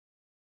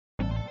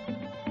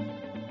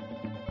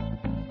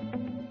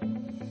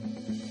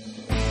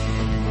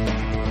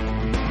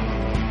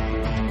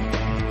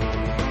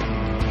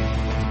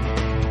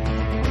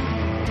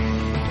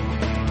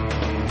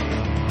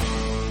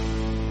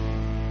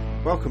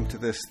welcome to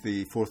this,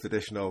 the fourth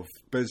edition of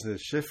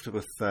Business Shift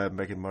with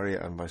Megan Murray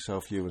and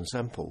myself, Ewan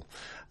Semple.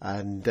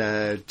 And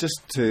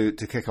just to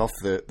kick off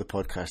the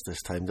podcast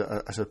this time,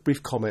 as a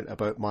brief comment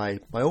about my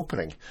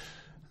opening,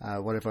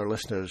 one of our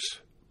listeners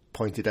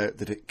pointed out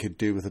that it could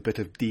do with a bit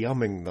of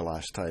de-umming the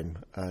last time.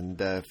 And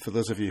for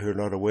those of you who are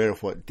not aware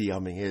of what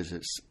de-umming is,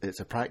 it's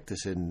a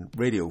practice in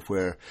radio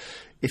where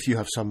if you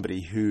have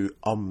somebody who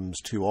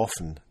ums too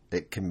often,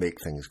 it can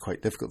make things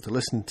quite difficult to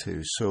listen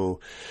to.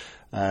 So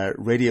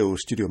radio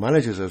studio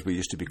managers, as we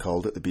used to be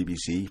called at the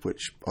BBC,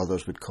 which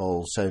others would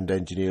call sound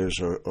engineers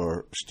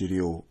or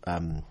studio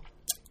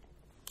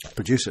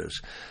producers,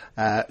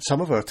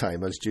 some of our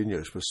time as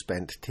juniors was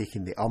spent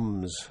taking the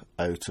ums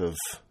out of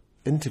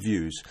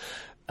interviews.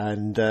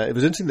 And it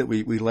was interesting that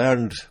we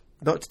learned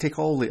not to take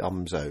all the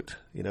ums out.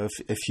 You know,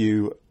 if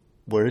you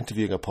were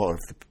interviewing if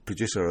the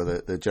producer or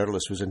the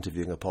journalist was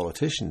interviewing a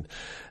politician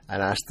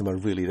and asked them a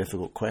really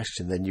difficult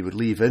question, then you would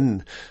leave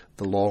in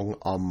the long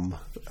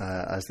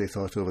as they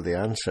thought over the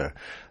answer.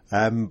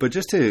 But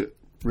just to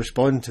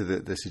respond to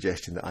the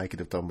suggestion that I could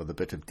have done with a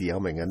bit of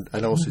de-umming,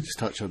 and also just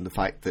touch on the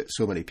fact that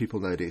so many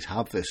people nowadays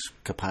have this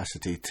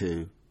capacity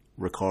to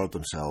record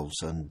themselves,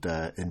 and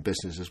in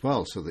business as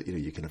well, so that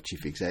you can have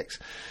chief execs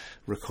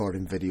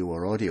recording video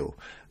or audio.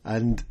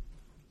 And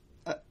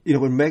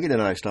when Megan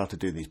and I started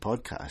doing these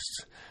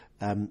podcasts,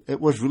 it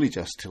was really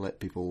just to let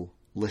people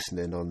listen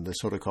in on the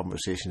sort of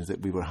conversations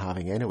that we were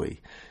having anyway.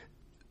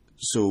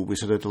 So we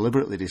sort of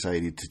deliberately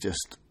decided to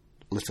just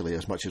literally,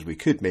 as much as we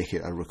could, make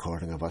it a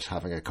recording of us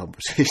having a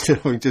conversation.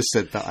 Having just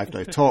said that, I've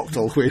now talked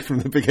all the way from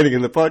the beginning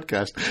of the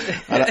podcast,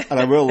 and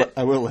I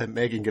will let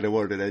Megan get a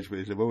word in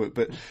edgeways in a moment.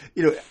 But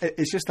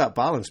it's just that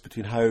balance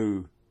between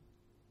how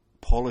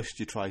polished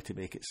you try to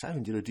make it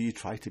sound. Do you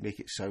try to make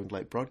it sound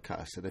like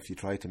broadcast? And if you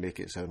try to make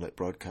it sound like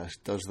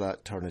broadcast, does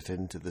that turn it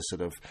into the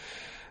sort of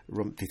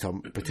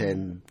rumpty-tump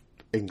pretend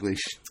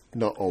English,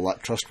 not all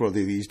that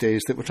trustworthy these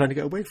days, that we're trying to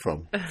get away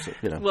from? So,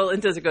 Well,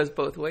 and it goes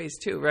both ways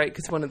too, right?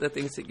 Because one of the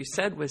things that you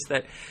said was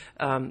that,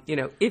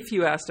 if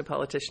you asked a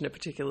politician a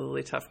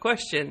particularly tough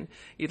question,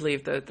 you'd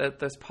leave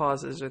those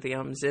pauses or the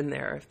ums in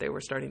there if they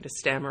were starting to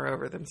stammer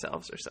over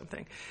themselves or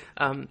something.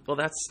 Well,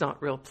 that's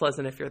not real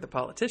pleasant if you're the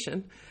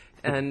politician.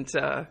 And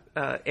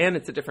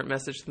it's a different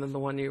message than the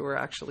one you were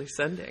actually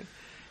sending.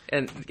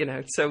 And,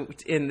 so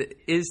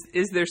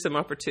is there some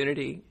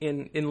opportunity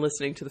in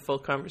listening to the full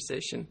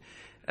conversation,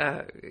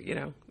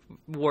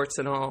 warts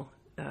and all,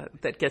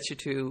 that gets you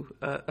to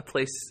a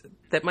place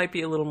that might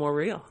be a little more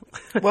real?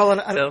 Well,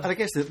 and I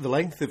guess the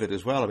length of it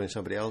as well. I mean,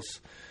 somebody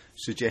else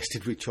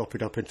suggested we chop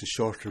it up into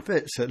shorter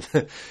bits. And,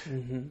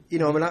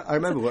 I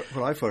remember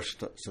when I first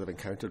sort of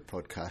encountered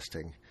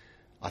podcasting,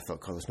 I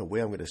thought, God, there's no way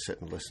I'm going to sit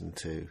and listen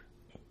to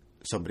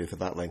somebody for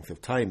that length of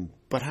time.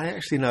 But I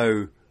actually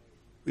now,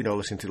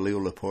 listening to Leo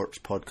Laporte's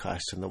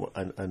podcasts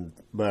and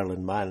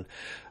Merlin Mann,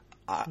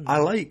 I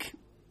like,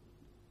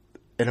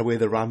 in a way,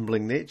 the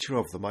rambling nature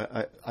of them.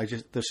 I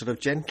just, they're sort of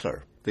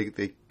gentler.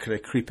 They kind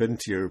of creep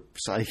into your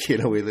psyche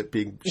in a way that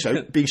being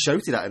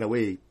shouted at in a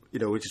way,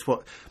 which is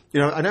what,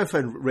 I now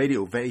find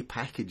radio very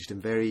packaged and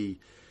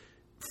very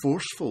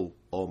forceful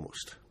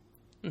almost.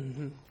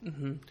 Mm-hmm.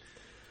 Mm-hmm.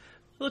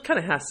 Well, it kind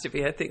of has to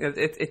be. I think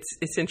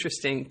it's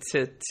interesting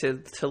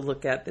to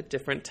look at the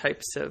different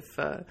types of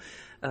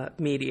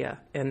media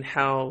and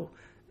how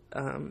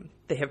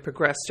they have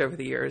progressed over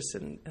the years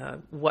and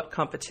what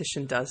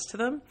competition does to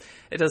them.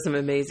 It does some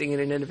amazing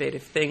and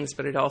innovative things,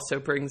 but it also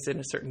brings in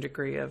a certain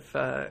degree of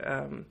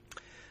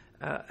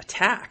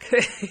attack.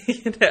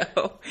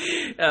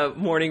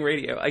 Morning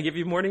radio. I give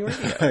you morning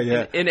radio.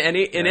 Yeah. In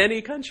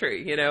any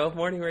country,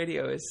 morning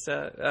radio is.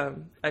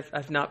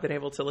 I've not been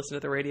able to listen to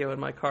the radio in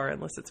my car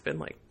unless it's been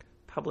like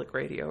public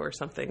radio or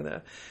something.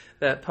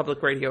 The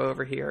public radio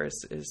over here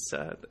is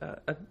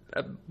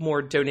a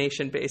more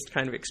donation-based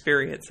kind of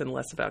experience and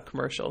less about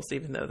commercials,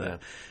 even though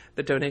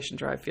the donation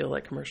drive feel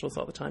like commercials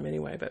all the time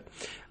anyway. But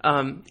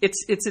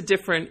it's a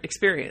different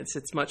experience.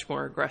 It's much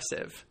more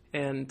aggressive.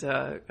 And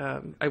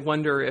I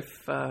wonder if,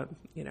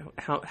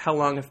 how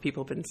long have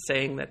people been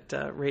saying that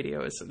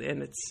radio is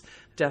in its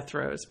death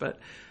throes? But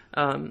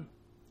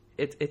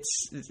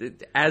it's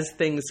as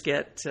things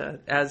get,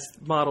 as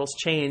models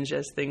change,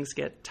 as things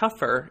get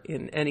tougher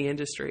in any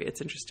industry, it's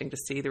interesting to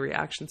see the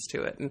reactions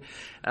to it. And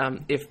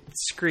if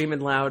screaming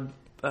loud,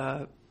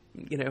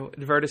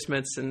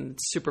 advertisements and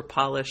super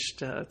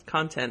polished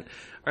content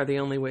are the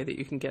only way that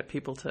you can get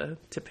people to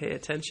pay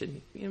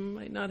attention, you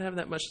might not have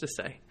that much to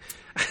say.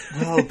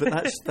 Well,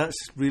 but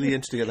that's really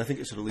interesting, and I think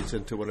it sort of leads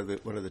into one of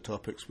the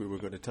topics we were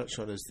going to touch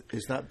on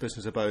is that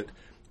business about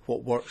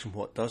what works and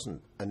what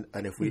doesn't, and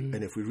if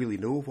we really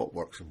know what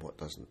works and what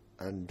doesn't,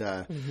 and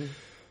the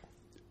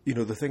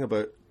thing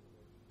about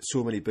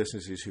so many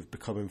businesses who've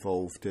become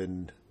involved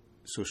in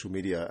social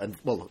media, and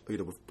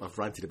I've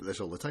ranted about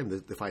this all the time.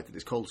 The fact that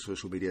it's called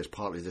social media is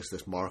partly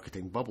this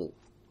marketing bubble,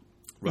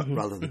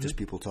 rather than just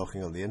people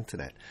talking on the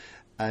internet.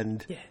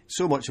 And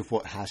so much of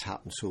what has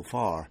happened so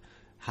far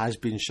has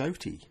been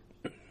shouty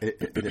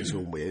in its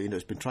own way.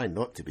 It's been trying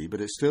not to be,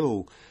 but it's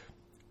still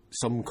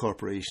some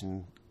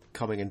corporation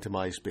coming into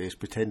my space,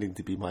 pretending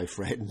to be my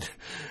friend,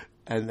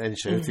 and then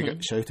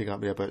shouting at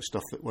me about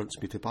stuff that wants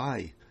me to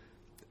buy.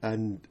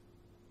 And,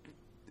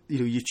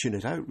 you tune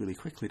it out really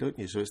quickly, don't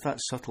you? So it's that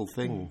subtle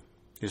thing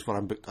is what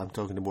I'm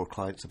talking to more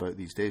clients about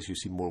these days who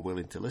seem more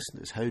willing to listen.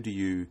 Is how do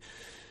you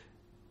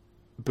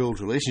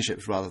build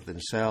relationships rather than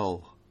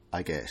sell,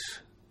 I guess.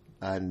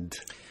 And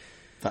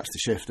that's the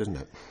shift, isn't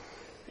it?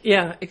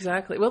 Yeah,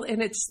 exactly. Well,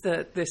 and it's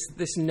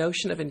this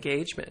notion of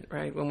engagement,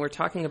 right? When we're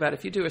talking about,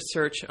 if you do a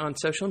search on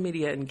social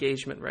media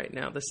engagement right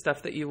now, the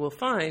stuff that you will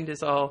find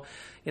is all,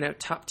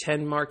 top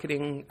 10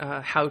 marketing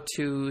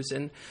how-tos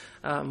and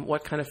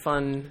what kind of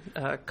fun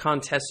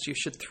contests you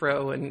should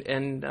throw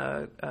and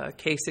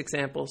case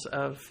examples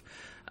of,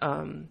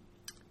 how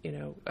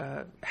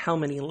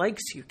many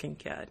likes you can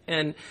get.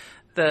 And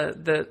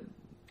the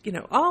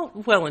all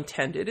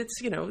well-intended.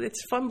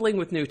 It's fumbling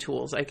with new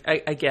tools.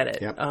 I get it.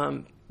 Yep.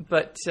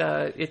 But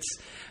it's,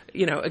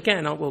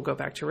 again, we'll go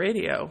back to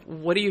radio.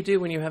 What do you do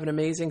when you have an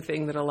amazing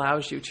thing that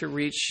allows you to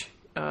reach,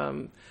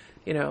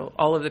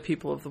 all of the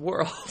people of the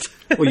world?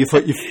 Well, you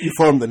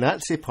form the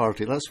Nazi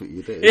party. That's what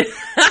you do.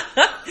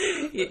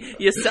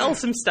 You sell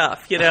some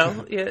stuff,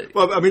 Yeah.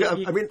 Well, I mean,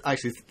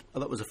 actually,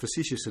 that was a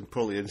facetious and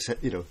probably,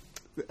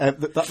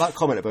 that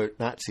comment about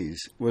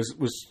Nazis was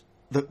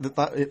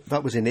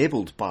that was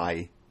enabled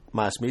by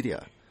mass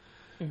media,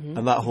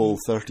 and that whole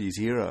 30s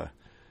era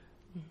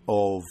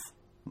of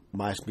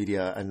mass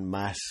media and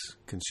mass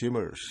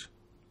consumers.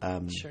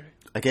 Sure.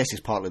 I guess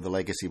it's partly the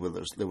legacy where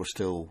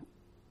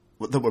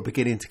that we're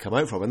beginning to come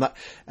out from, and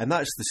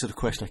that's the sort of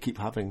question I keep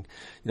having.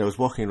 I was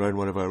walking around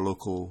one of our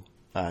local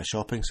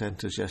shopping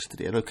centres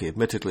yesterday, and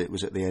admittedly it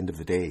was at the end of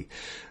the day,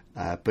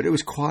 but it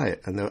was quiet,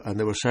 and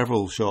there were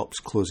several shops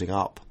closing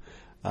up.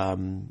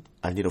 And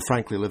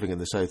frankly, living in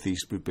the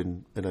southeast, we've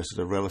been in a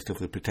sort of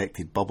relatively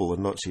protected bubble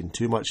and not seen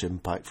too much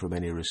impact from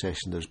any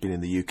recession there's been in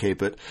the UK.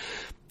 But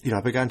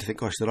I began to think,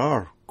 gosh, there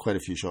are quite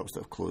a few shops that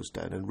have closed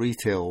down, and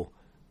retail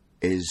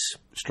is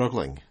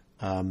struggling.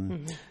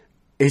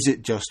 Is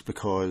it just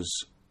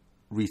because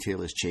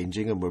retail is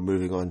changing and we're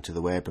moving on to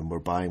the web and we're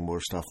buying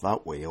more stuff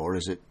that way, or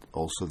is it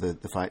also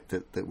the fact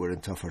that we're in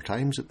tougher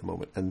times at the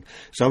moment? And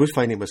so I was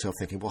finding myself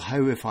thinking, well,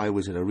 how if I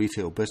was in a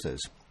retail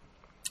business,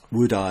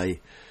 would I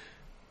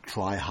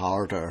try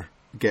harder,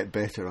 get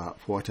better at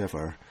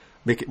whatever,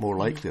 make it more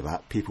likely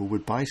that people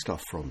would buy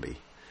stuff from me?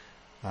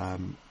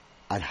 And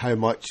how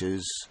much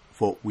is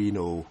what we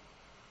know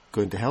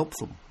going to help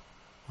them?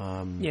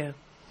 Yeah.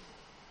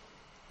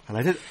 And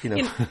I didn't,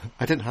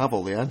 I didn't have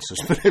all the answers,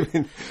 but I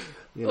mean,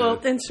 well,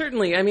 and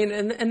certainly, I mean,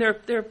 and there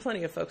are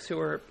plenty of folks who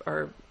are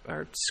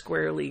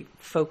squarely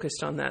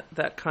focused on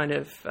that kind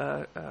of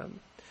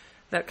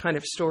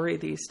story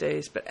these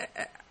days. But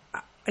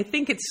I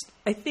think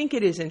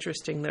it is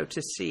interesting though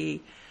to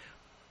see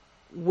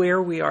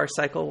where we are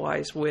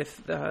cycle-wise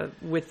with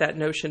that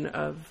notion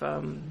of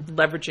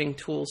leveraging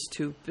tools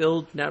to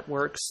build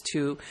networks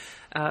to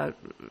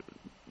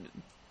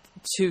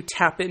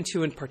tap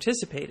into and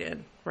participate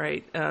in,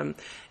 right?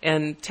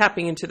 And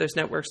tapping into those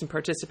networks and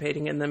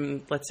participating in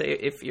them. Let's say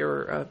if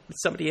you're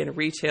somebody in a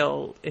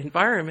retail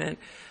environment,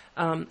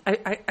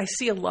 I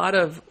see a lot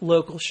of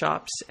local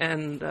shops,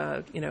 and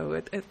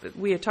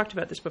we had talked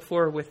about this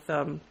before with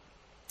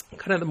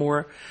kind of the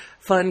more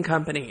fun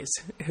companies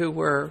who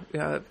were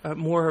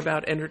more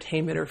about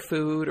entertainment or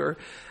food or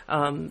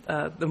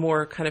the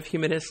more kind of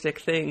humanistic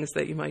things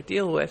that you might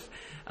deal with,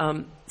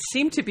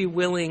 seem to be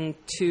willing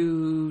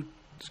to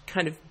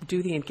kind of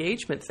do the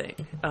engagement thing,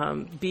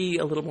 be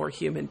a little more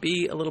human,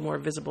 be a little more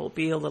visible,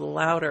 be a little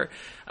louder.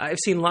 I've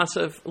seen lots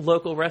of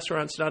local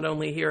restaurants, not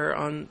only here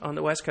on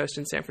the West Coast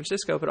in San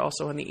Francisco, but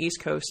also on the East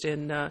Coast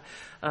in the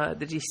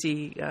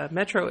DC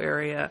metro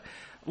area.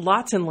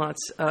 Lots and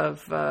lots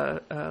of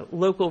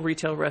local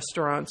retail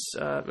restaurants,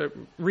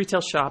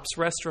 retail shops,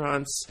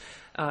 restaurants,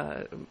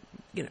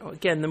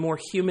 again, the more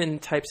human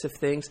types of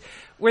things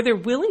where they're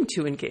willing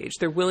to engage.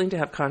 They're willing to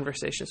have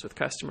conversations with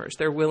customers.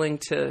 They're willing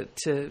to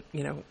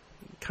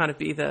kind of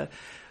be the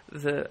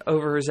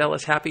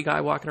overzealous happy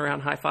guy walking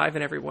around high-fiving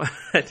everyone,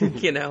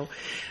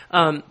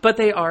 but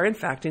they are in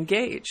fact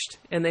engaged,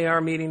 and they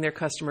are meeting their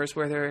customers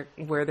where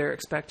they're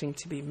expecting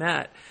to be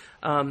met.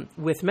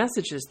 With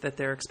messages that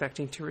they're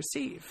expecting to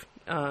receive,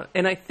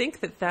 and I think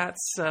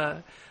that's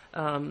the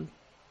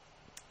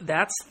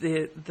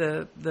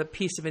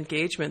piece of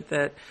engagement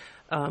that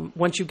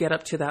once you get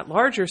up to that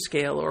larger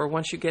scale, or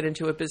once you get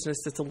into a business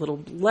that's a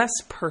little less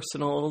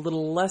personal, a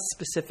little less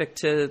specific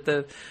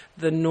to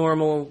the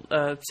normal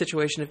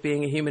situation of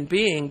being a human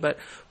being, but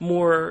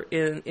more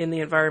in the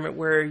environment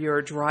where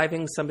you're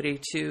driving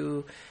somebody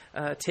to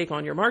take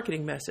on your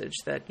marketing message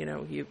that,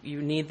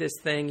 you need this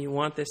thing, you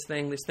want this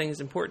thing is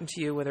important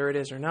to you, whether it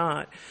is or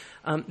not.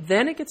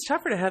 Then it gets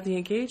tougher to have the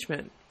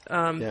engagement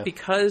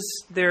because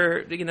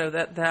they're,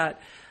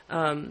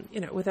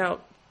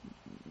 without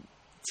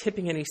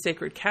tipping any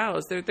sacred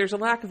cows, there's a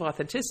lack of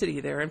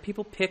authenticity there, and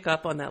people pick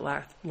up on that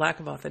lack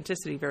of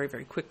authenticity very,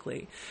 very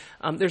quickly.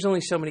 There's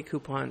only so many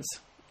coupons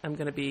I'm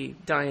going to be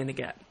dying to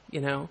get,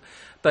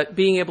 but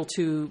being able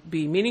to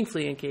be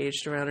meaningfully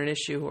engaged around an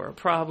issue or a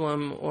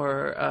problem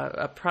or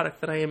a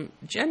product that I am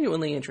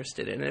genuinely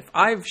interested in. If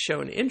I've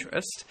shown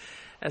interest,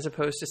 as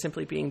opposed to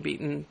simply being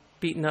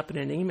beaten up in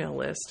an email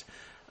list,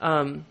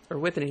 or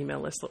with an email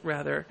list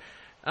rather,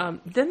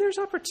 then there's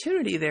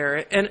opportunity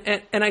there.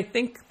 And I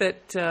think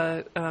that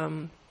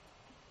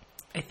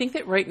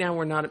right now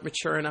we're not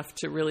mature enough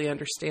to really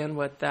understand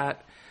what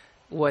that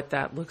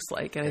looks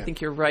like. And I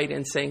think you're right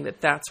in saying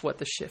that that's what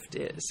the shift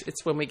is.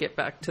 It's when we get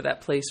back to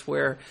that place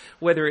where,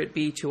 whether it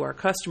be to our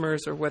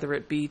customers or whether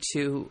it be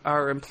to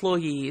our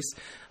employees,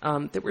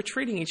 that we're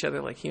treating each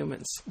other like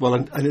humans. Well,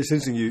 and it's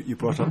interesting you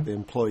brought up the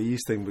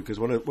employees thing, because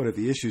one of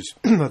the issues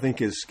I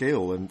think is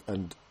scale,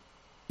 and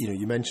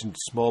you mentioned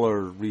smaller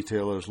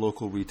retailers,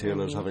 local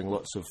retailers having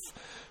lots of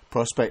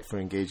prospect for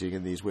engaging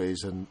in these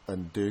ways and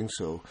doing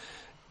so.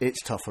 It's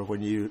tougher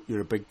when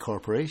you're a big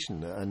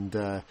corporation, and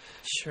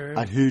sure.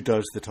 And who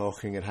does the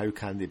talking, and how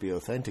can they be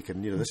authentic?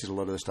 And this is a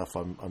lot of the stuff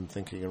I'm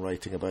thinking and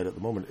writing about at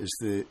the moment. Is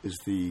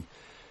the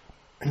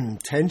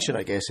tension,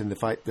 I guess, in the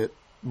fact that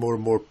more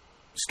and more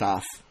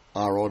staff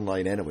are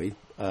online anyway.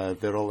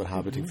 They're all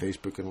inhabiting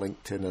Facebook and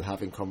LinkedIn and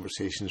having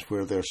conversations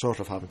where they're sort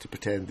of having to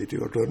pretend they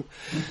do or don't.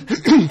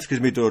 excuse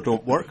me, do or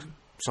don't work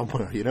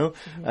somewhere,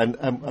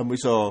 And we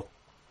saw,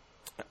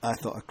 I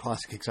thought, a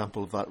classic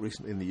example of that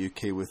recently in the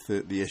UK with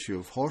the issue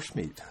of horse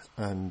meat.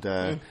 And,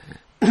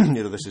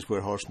 this is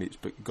where horse meat's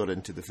got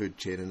into the food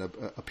chain and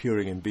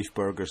appearing in beef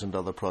burgers and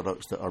other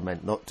products that are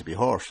meant not to be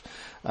horse.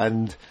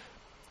 And,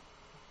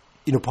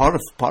 part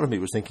of me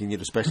was thinking,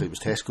 especially it was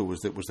Tesco was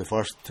the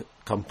first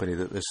company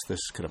that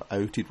this kind of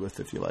outed with,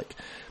 if you like,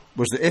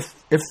 was that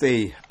if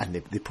they, and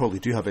they probably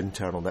do have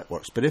internal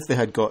networks, but if they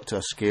had got to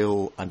a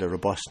scale and a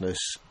robustness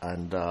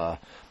and a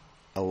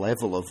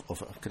level of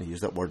I'm going to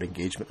use that word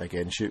engagement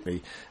again, shoot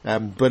me.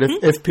 But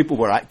if people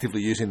were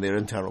actively using their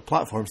internal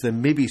platforms,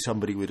 then maybe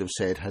somebody would have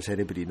said, "Has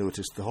anybody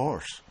noticed the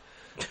horse?"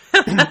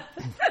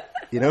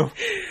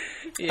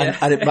 Yeah.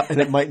 And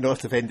it might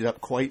not have ended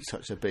up quite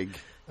such a big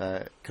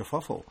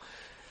kerfuffle.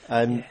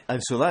 And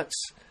so that's,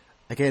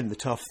 again, the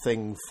tough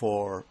thing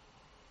for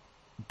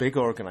big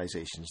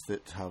organisations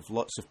that have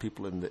lots of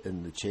people in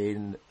the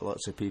chain,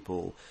 lots of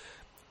people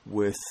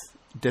with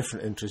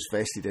different interests,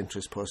 vested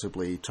interests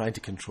possibly, trying to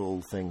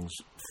control things,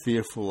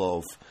 fearful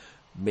of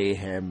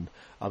mayhem.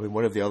 I mean,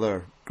 one of the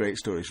other great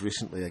stories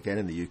recently, again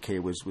in the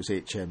UK, was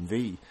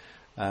HMV,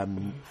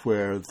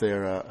 where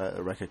they're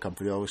a record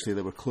company. Obviously,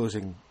 they were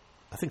closing,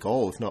 I think,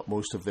 all, if not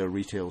most, of their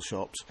retail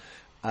shops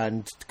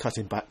and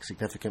cutting back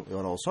significantly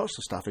on all sorts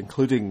of stuff,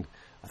 including,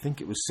 I think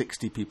it was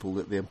 60 people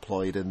that they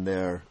employed in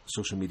their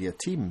social media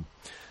team.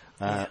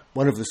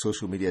 One of the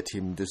social media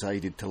team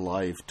decided to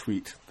live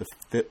tweet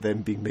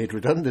them being made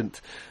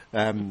redundant,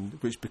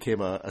 which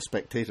became a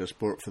spectator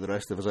sport for the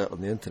rest of us out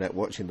on the internet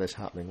watching this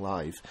happening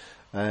live,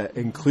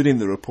 including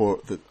the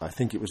report that I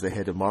think it was the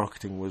head of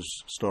marketing was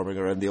storming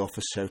around the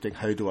office shouting,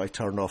 "How do I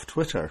turn off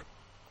Twitter?"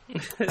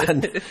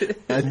 and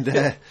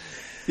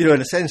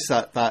in a sense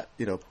that I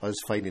was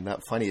finding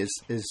that funny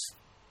is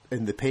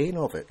in the pain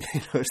of it.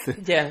 It's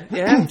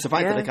the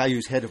fact that a guy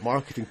who's head of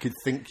marketing could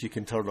think you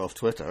can turn off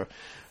Twitter.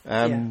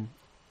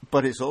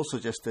 But it's also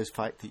just this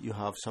fact that you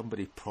have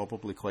somebody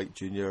probably quite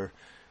junior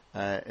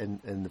in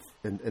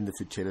the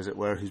food chain, as it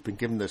were, who's been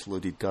given this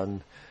loaded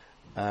gun,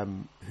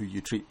 who you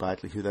treat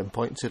badly, who then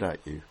points it at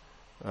you.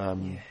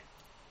 And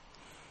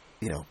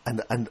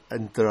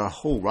there are a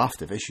whole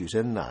raft of issues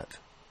in that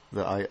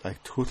I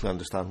totally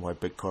understand why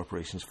big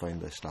corporations find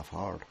this stuff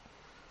hard.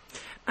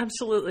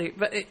 Absolutely,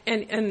 but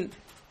and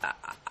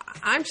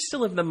I'm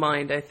still of the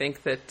mind, I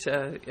think,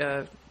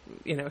 that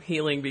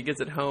healing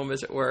begins at home,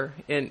 as it were,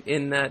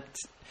 in that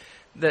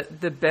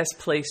the best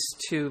place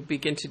to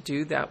begin to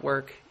do that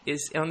work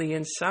is on the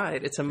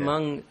inside. It's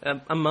among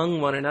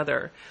one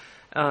another.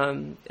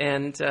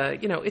 It's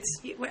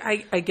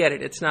I get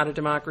it. It's not a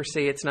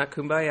democracy. It's not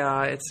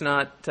kumbaya. It's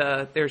not.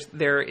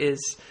 There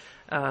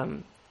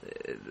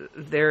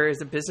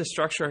is a business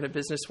structure and a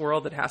business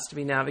world that has to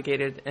be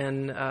navigated,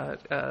 and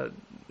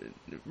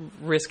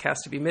risk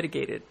has to be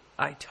mitigated.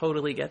 I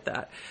totally get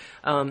that.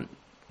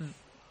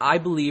 I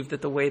believe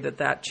that the way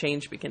that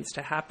change begins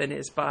to happen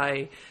is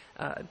by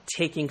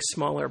taking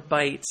smaller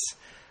bites,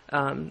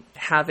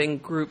 having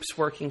groups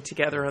working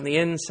together on the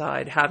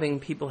inside, having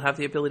people have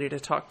the ability to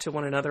talk to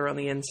one another on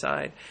the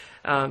inside.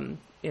 I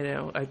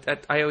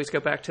always go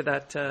back to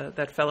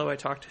that fellow I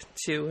talked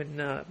to in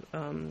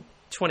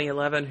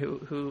 2011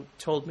 who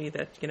told me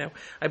that,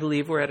 I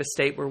believe we're at a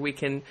state where we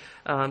can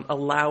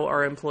allow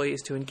our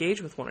employees to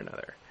engage with one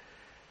another.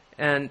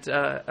 And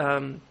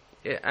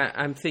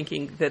I'm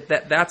thinking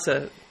that's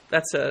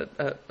that's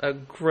a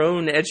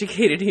grown,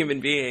 educated human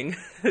being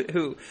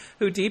who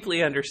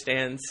deeply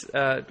understands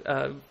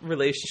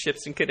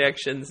relationships and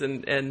connections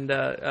and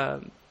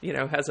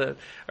has a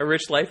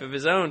rich life of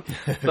his own,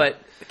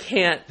 but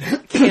can't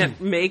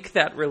make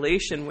that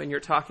relation when you're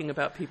talking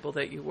about people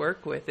that you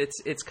work with.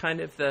 It's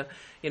kind of the,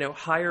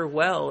 hire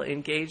well,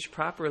 engage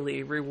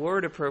properly,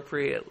 reward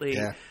appropriately,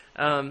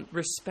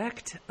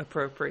 respect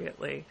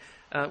appropriately.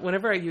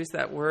 Whenever I use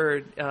that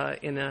word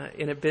in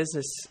a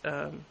business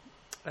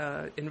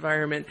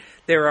environment,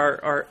 there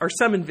are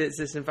some in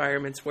business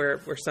environments where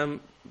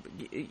some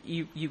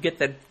you get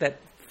that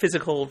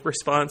physical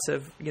response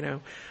of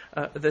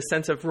the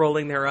sense of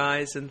rolling their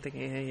eyes and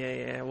thinking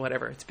yeah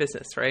whatever, it's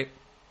business, right?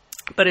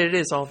 But it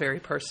is all very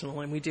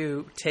personal, and we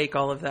do take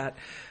all of that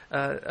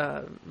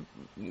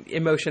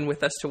emotion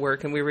with us to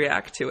work, and we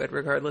react to it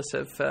regardless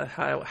of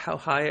how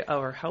high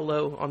or how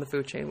low on the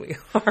food chain we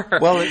are.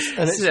 Well,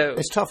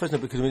 it's tough, isn't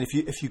it? Because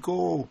if you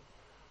go,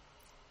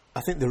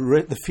 I think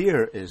the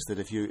fear is that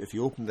if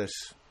you open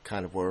this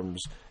can of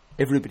worms,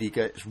 everybody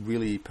gets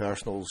really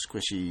personal,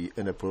 squishy,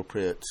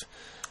 inappropriate,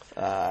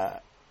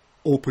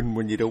 open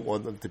when you don't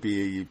want them to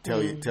be. You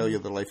tell you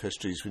their life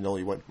histories when all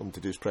you want them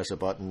to do is press a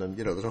button, and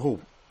there's a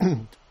whole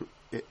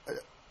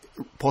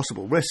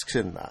possible risks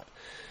in that.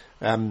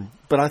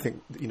 But I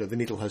think the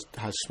needle has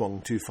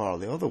swung too far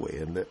the other way,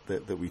 and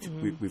that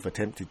we've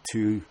attempted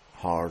too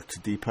hard to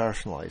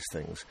depersonalize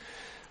things.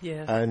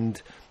 Yeah.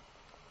 And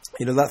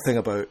that thing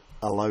about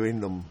allowing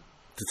them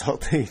to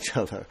talk to each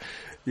other.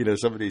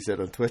 Somebody said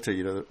on Twitter,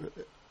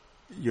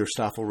 your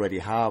staff already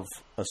have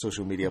a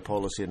social media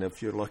policy, and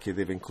if you're lucky,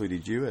 they've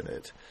included you in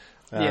it.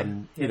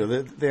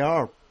 They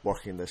are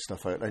working this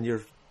stuff out, and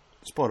you're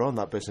spot on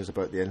that business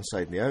about the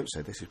inside and the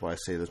outside. This is why I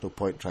say there's no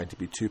point trying to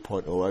be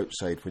 2.0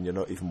 outside when you're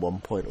not even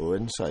 1.0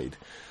 inside.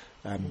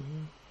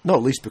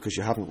 Not least because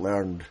you haven't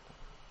learned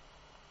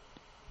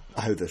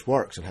how this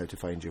works and how to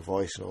find your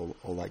voice and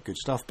all that good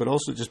stuff, but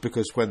also just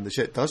because when the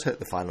shit does hit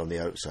the fan on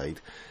the outside,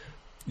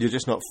 you're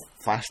just not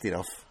fast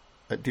enough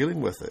at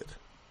dealing with it.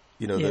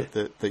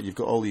 That you've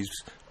got all these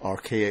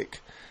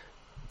archaic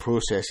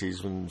processes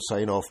and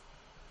sign-off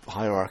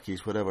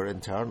hierarchies, whatever,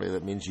 internally,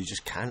 that means you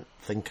just can't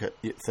think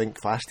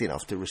fast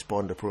enough to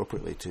respond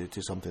appropriately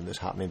to something that's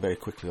happening very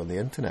quickly on the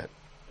internet.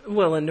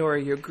 Well, and nor are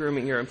you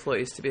grooming your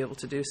employees to be able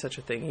to do such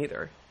a thing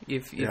either.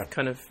 You've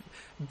kind of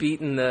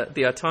beaten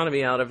the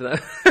autonomy out of them,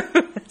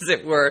 as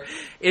it were,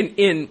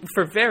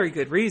 for very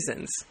good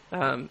reasons,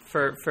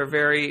 for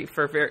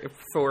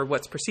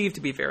what's perceived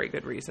to be very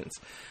good reasons.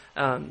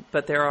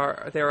 But there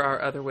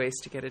are other ways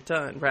to get it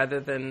done, rather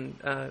than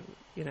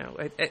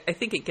I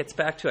think it gets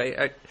back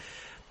to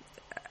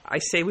I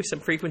say with some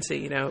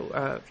frequency,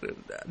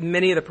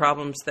 many of the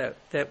problems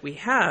that we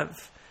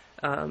have.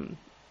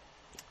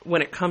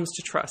 When it comes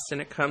to trust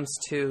and it comes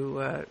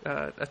to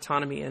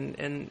autonomy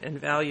and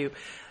value,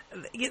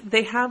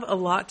 they have a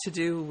lot to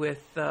do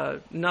with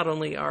not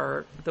only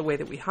the way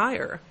that we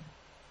hire,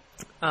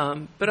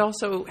 but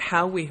also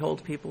how we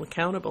hold people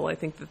accountable. I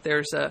think that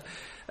there's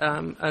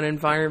an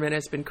environment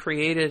has been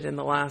created in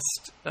the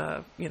last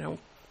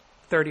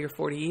 30 or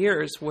 40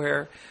 years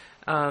where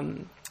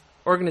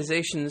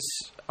organizations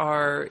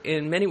are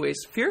in many ways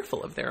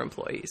fearful of their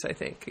employees. I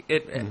think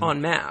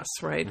en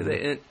masse, right?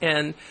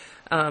 Mm-hmm.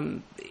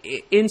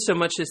 In so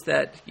much as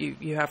that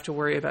you have to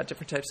worry about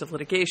different types of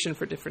litigation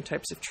for different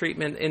types of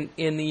treatment.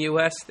 In the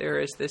U.S., there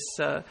is this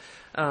a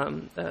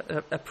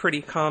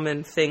pretty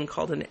common thing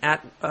called an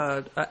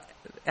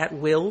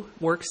at-will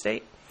work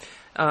state,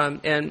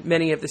 and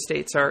many of the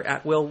states are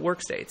at-will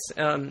work states.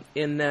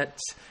 In that,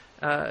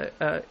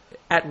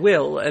 at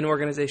will, an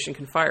organization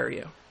can fire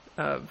you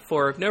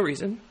for no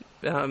reason.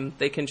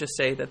 They can just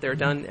say that they're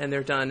done, and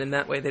they're done, and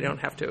that way they don't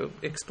have to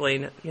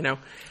explain, any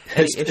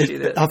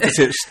issue. I have to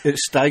say, it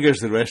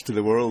staggers the rest of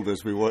the world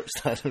as we watch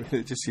that. I mean,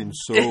 it just seems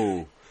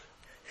so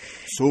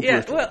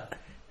brutal.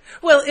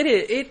 Well, it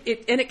is.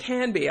 And it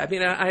can be. I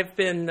mean, I've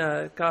been,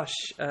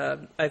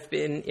 I've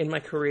been in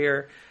my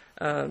career,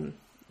 in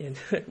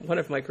one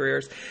of my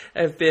careers,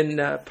 I've been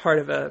part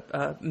of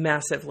a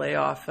massive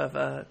layoff of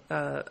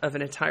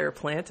an entire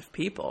plant of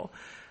people.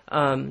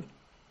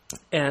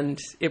 And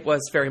it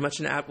was very much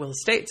an at-will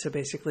state. So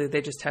basically,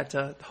 they just had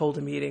to hold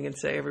a meeting and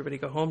say, everybody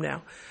go home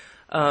now.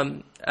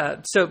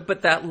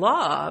 But that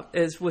law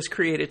was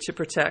created to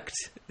protect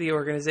the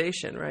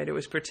organization, right? It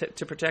was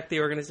to protect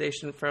the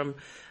organization from,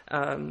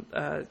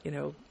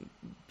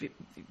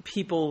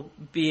 people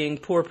being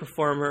poor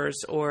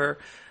performers or,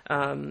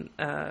 having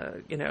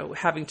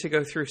to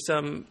go through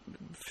some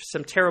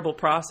terrible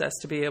process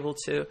to be able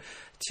to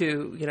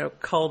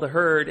cull the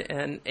herd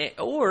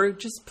or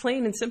just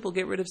plain and simple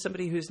get rid of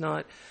somebody who's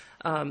not,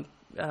 not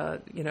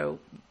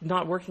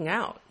working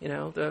out.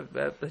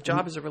 The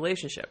job is a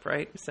relationship,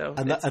 right? So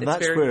that's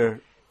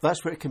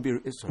where it can be.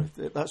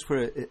 That's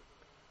where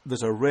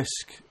there's a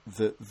risk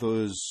that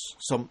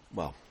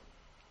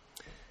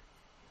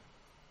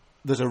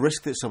there's a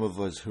risk that some of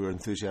us who are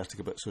enthusiastic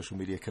about social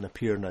media can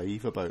appear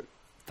naive about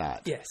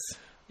that. Yes.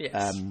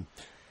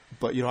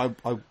 But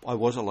I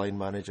was a line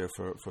manager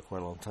for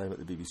quite a long time at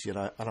the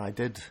BBC, and I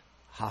did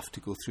have to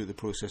go through the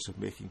process of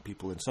making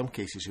people, in some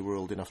cases who were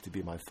old enough to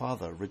be my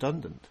father,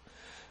 redundant.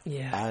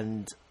 Yeah.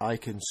 And I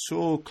can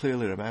so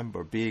clearly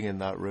remember being in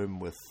that room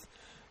with,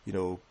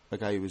 a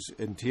guy who was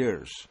in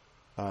tears,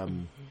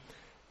 and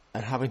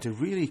having to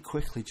really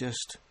quickly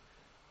just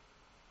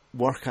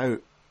work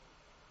out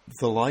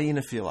the line,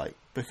 if you like,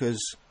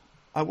 because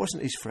I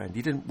wasn't his friend.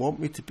 He didn't want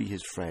me to be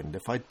his friend.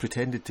 If I'd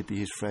pretended to be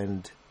his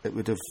friend, it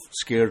would have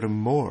scared him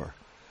more.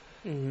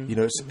 Mm-hmm.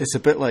 It's a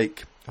bit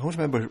like, I always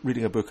remember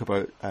reading a book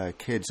about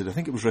kids, and I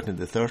think it was written in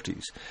the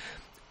 30s,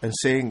 and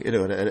saying, in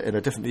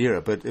a different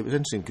era, but it was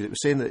interesting because it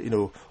was saying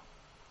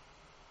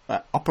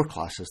that, upper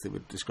classes, they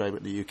would describe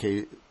it in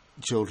the UK,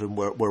 children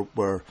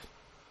were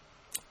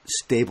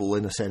stable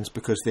in a sense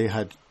because they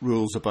had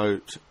rules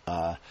about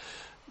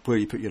where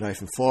you put your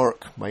knife and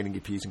fork, minding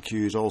your P's and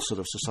Q's, all sort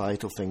of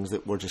societal things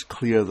that were just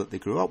clear that they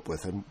grew up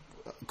with. And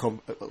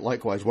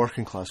likewise,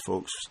 working class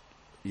folks,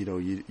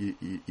 you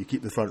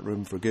keep the front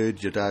room for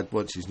good. Your dad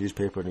wants his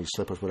newspaper and his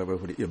slippers, whatever.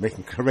 You're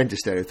making horrendous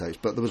stereotypes,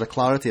 but there was a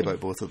clarity about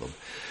both of them.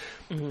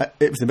 Mm-hmm.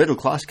 It was the middle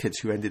class kids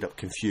who ended up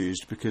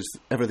confused because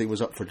everything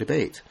was up for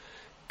debate,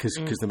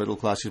 because the middle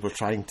classes were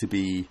trying to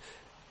be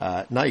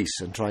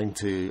nice and trying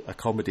to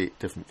accommodate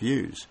different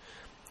views.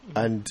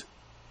 And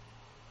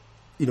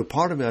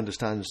part of me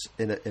understands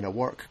in a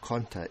work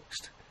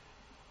context,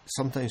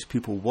 sometimes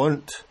people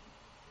want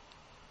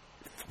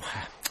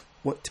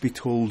what to be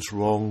told's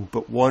wrong,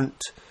 but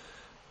want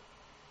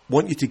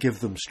you to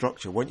give them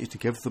structure, want you to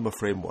give them a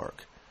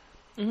framework,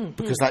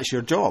 because that's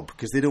your job,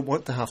 because they don't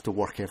want to have to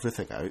work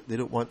everything out. They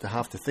don't want to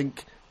have to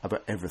think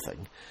about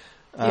everything.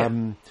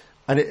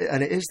 And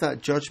it is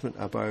that judgment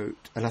about,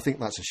 and I think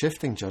that's a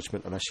shifting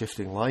judgment and a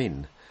shifting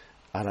line,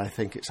 and I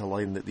think it's a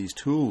line that these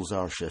tools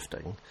are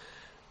shifting,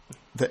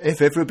 that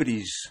if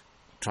everybody's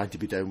trying to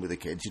be down with the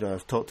kids,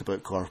 I've talked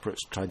about corporates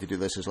trying to do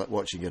this as like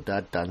watching your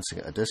dad dancing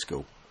at a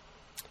disco,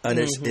 and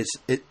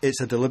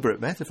it's a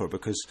deliberate metaphor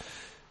because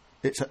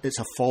it's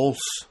a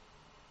false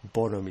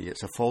bonhomie,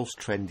 it's a false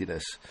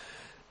trendiness.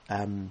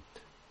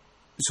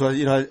 So,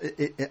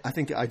 I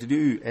think I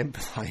do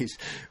empathise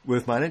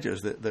with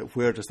managers that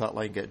where does that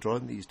line get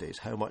drawn these days?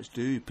 How much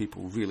do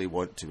people really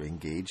want to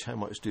engage? How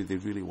much do they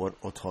really want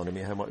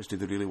autonomy? How much do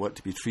they really want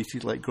to be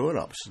treated like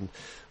grown-ups? And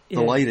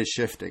the line is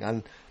shifting.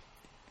 And,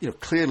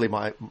 clearly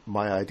my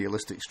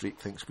idealistic streak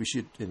thinks we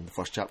should, in the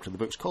first chapter of the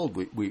book's called,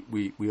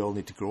 we all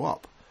need to grow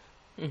up.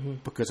 Mm-hmm.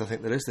 Because I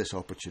think there is this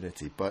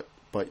opportunity. But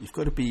you've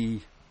got to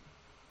be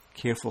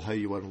careful how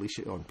you unleash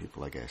it on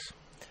people, I guess.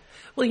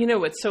 Well,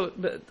 what's so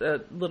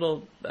a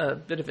little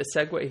bit of a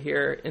segue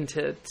here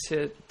into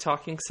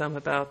talking some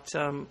about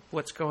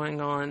what's going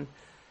on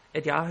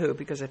at Yahoo,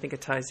 because I think it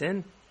ties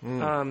in.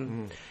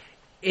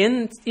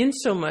 In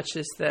so much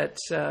as that,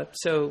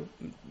 so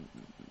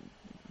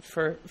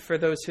for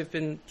those who've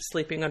been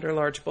sleeping under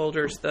large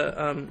boulders,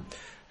 they've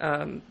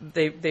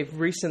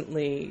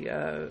recently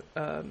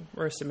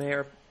Merissa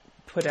Mayer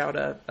put out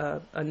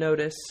a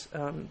notice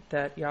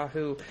that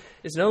Yahoo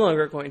is no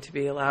longer going to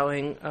be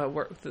allowing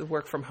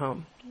work from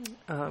home,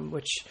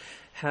 which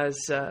has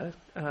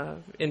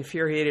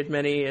infuriated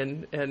many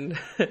and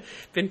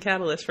been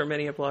catalyst for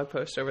many a blog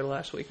post over the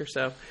last week or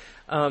so.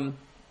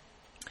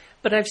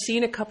 But I've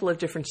seen a couple of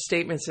different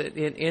statements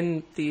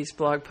in these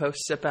blog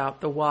posts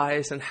about the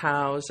whys and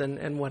hows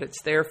and what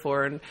it's there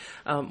for. And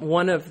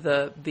one of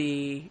the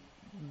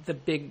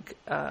big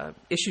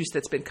issues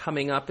that's been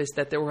coming up is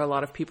that there were a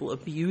lot of people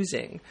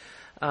abusing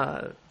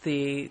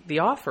the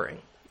offering,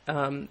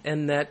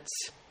 and that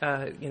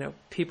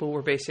people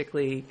were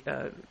basically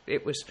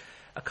it was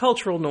a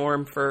cultural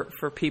norm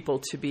for people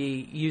to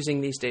be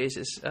using these days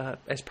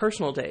as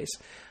personal days,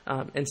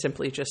 and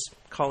simply just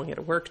calling it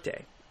a work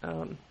day.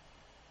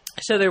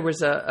 So there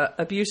was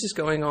abuses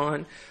going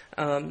on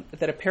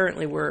that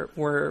apparently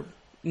were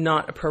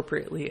not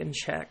appropriately in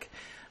check.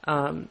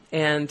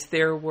 And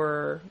there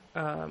were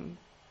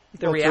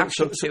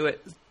reaction to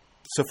it.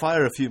 So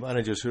fire a few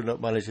managers who are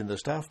not managing their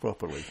staff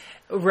properly.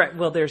 Right.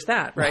 Well, there's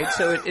that, right?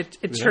 So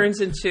it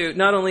turns into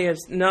not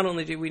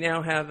only do we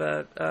now have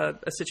a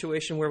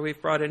situation where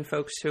we've brought in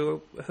folks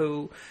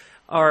who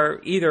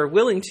are either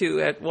willing to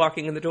at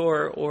walking in the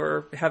door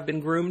or have been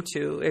groomed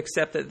to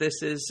accept that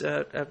this is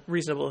a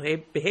reasonable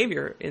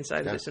behavior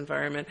inside of this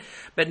environment.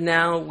 But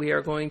now we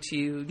are going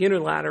to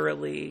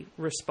unilaterally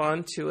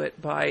respond to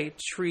it by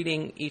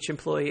treating each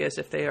employee as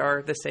if they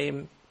are the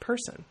same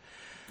person,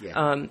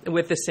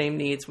 with the same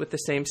needs, with the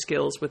same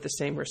skills, with the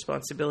same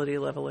responsibility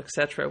level, et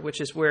cetera, which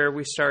is where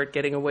we start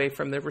getting away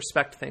from the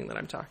respect thing that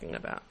I'm talking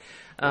about.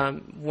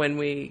 When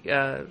we,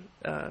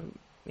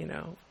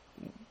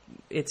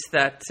 it's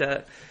that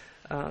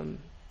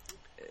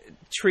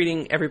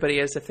treating everybody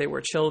as if they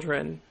were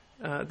children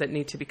that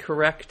need to be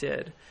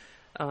corrected,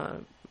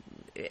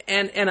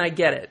 and I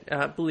get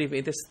it. Believe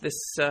me, this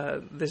is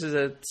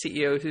a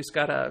CEO who's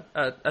got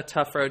a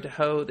tough road to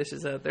hoe. This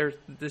is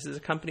a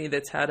company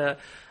that's had a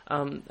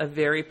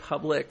very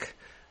public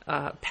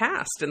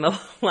past in the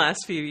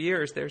last few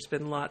years. There's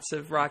been lots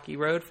of rocky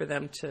road for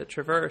them to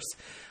traverse,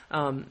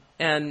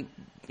 and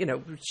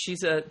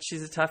she's a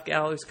tough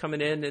gal who's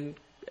coming in and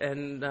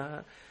and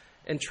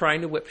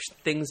trying to whip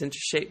things into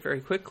shape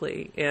very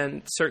quickly.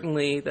 And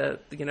certainly the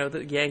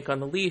yank on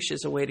the leash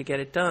is a way to get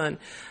it done.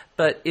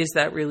 But is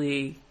that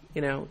really,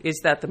 is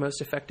that the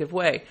most effective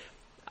way?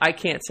 I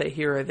can't say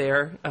here or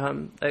there.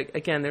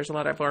 Again, there's a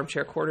lot of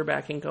armchair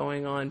quarterbacking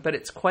going on, but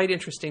it's quite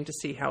interesting to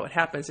see how it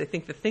happens. I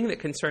think the thing that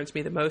concerns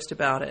me the most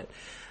about it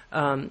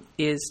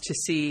is to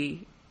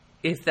see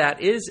if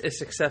that is a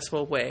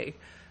successful way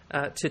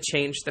to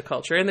change the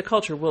culture. And the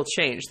culture will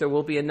change. There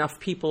will be enough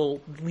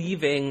people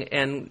leaving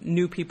and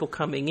new people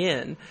coming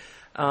in,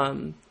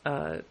 as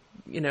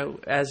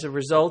a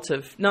result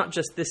of not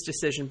just this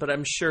decision, but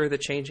I'm sure the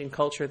changing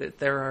culture that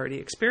they're already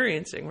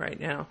experiencing right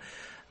now.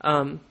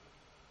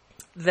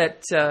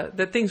 That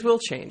things will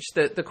change.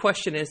 The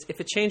question is, if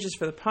it changes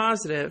for the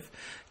positive,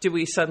 do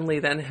we suddenly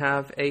then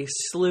have a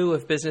slew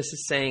of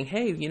businesses saying,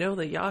 hey,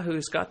 the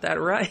Yahoo's got that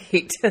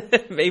right.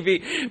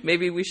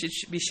 maybe we should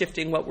be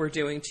shifting what we're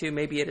doing to,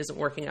 maybe it isn't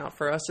working out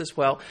for us as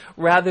well,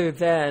 rather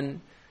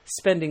than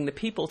spending the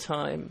people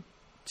time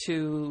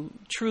to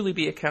truly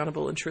be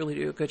accountable and truly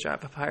do a good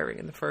job of hiring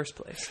in the first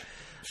place.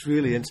 It's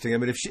really interesting. I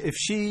mean, if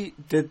she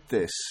did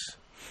this,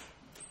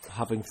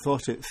 having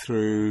thought it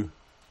through,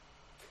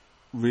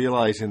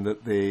 realising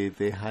that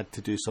they had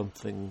to do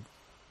something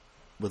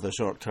with a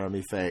short-term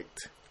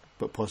effect,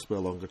 but possibly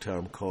a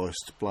longer-term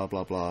cost, blah,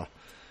 blah, blah.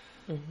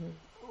 Mm-hmm.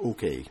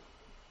 Okay.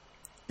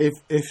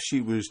 If she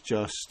was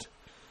just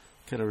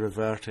kind of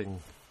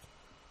reverting...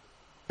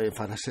 In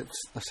fact, I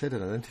said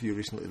in an interview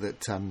recently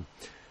that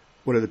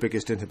one of the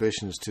biggest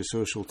inhibitions to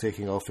social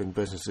taking off in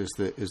business is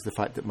the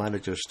fact that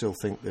managers still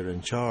think they're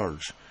in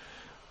charge.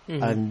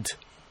 Mm-hmm. And...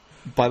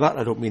 by that,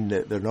 I don't mean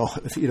that they're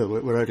not,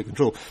 we're out of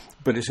control,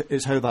 but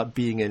it's how that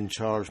being in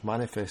charge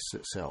manifests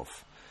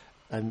itself.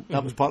 And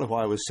that was part of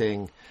why I was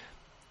saying,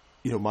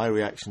 my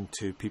reaction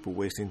to people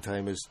wasting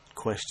time is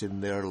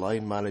question their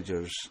line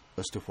managers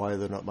as to why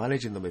they're not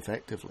managing them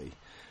effectively.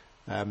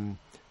 The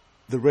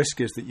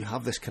risk is that you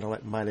have this kind of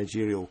like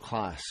managerial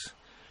class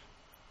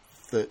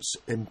that's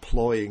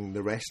employing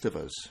the rest of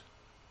us.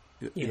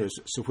 Yeah.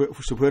 So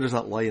where does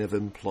that line of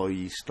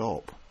employee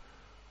stop?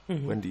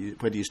 Mm-hmm.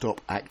 When do you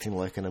stop acting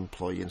like an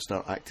employee and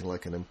start acting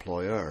like an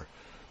employer?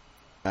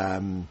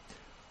 And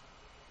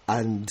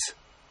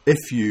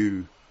if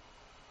you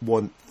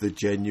want the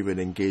genuine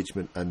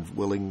engagement and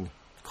willing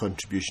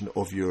contribution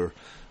of your,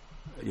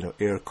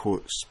 air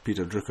quotes,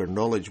 Peter Drucker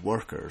knowledge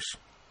workers,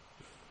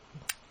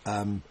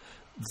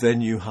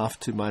 then you have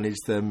to manage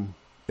them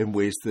in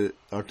ways that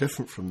are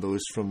different from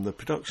those from the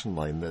production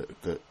line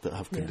that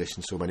have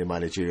conditioned so many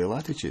managerial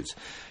attitudes.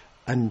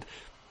 And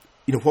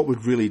what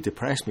would really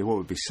depress me, what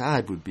would be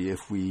sad, would be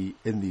if we,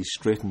 in these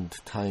straitened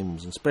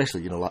times, and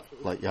especially,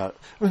 like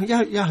Yahoo.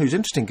 Yahoo's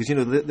interesting because,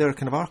 they're a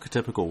kind of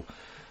archetypical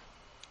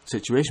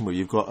situation where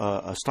you've got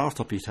a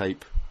startup-y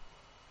type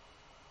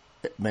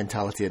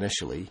mentality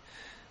initially,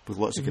 with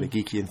lots of kind of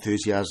geeky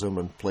enthusiasm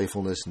and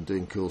playfulness and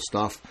doing cool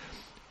stuff,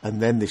 and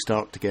then they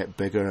start to get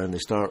bigger and they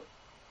start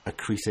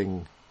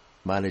accreting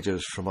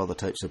managers from other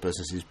types of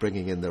businesses,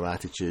 bringing in their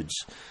attitudes,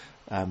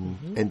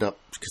 end up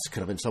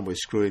kind of in some way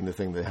screwing the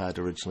thing they had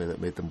originally that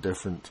made them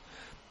different,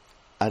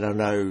 and are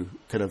now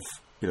kind of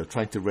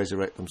trying to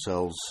resurrect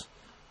themselves,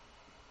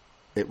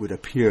 it would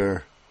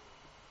appear,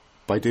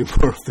 by doing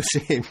more of the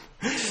same.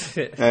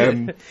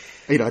 I'm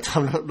not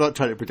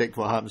trying to predict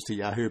what happens to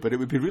Yahoo, but it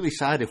would be really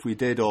sad if we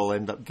did all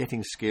end up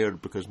getting scared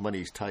because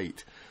money's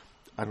tight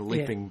and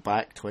leaping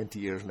back 20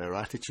 years in our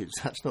attitudes.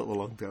 That's not the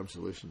long-term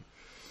solution.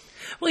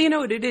 Well,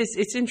 what it is.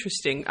 It's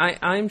interesting.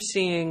 I'm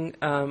seeing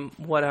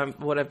what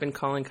I've been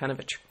calling kind of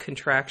a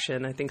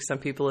contraction. I think some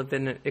people have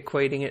been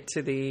equating it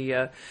to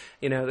the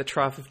the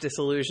trough of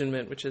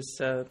disillusionment, which is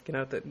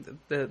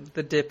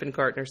the dip in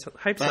Gartner's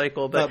hype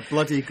cycle. But that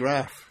bloody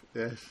graph.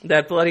 Yes.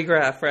 That bloody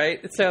graph,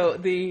 right? So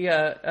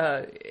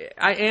I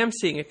am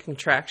seeing a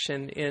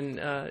contraction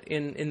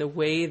in the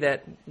way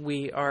that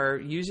we are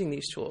using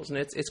these tools, and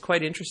it's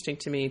quite interesting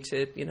to me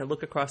to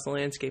look across the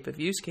landscape of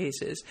use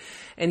cases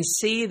and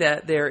see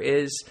that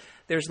there's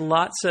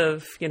lots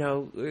of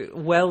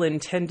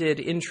well-intended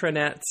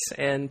intranets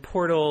and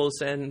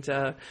portals and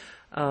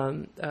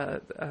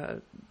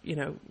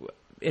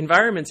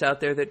environments out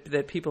there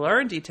that people are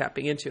indeed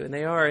tapping into, and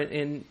they are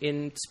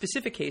in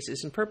specific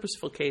cases, in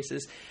purposeful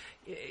cases,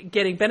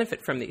 getting benefit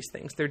from these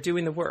things. They're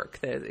doing the work.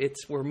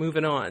 We're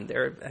moving on.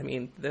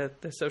 The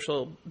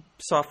social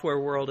software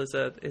world is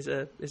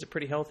a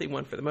pretty healthy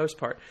one for the most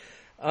part.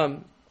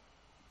 But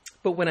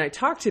when I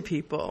talk to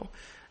people,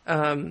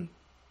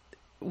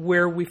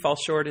 where we fall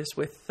short is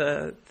with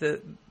the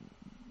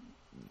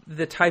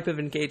type of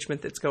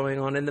engagement that's going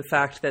on, and the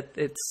fact that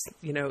it's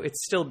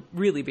still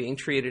really being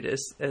treated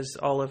as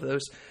all of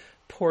those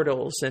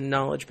portals and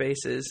knowledge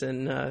bases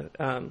and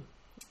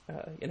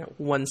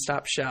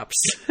one-stop shops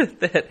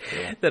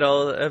that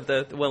all of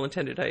the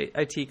well-intended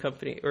IT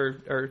company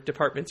or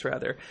departments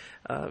rather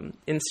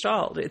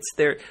installed. It's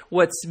there.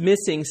 What's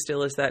missing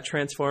still is that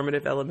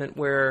transformative element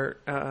where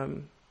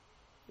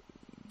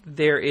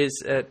there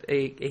is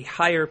a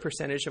higher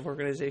percentage of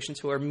organizations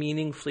who are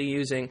meaningfully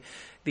using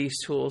these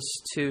tools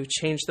to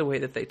change the way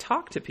that they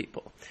talk to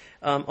people,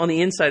 on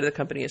the inside of the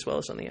company as well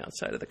as on the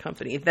outside of the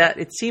company. That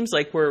it seems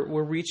like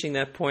we're reaching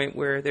that point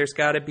where there's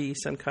got to be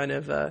some kind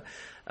of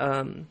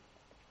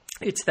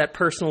it's that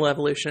personal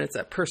evolution, it's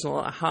that personal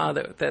aha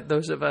that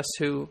those of us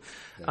who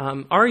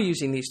are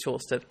using these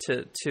tools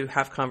to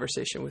have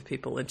conversation with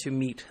people and to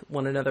meet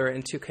one another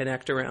and to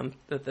connect around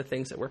the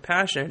things that we're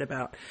passionate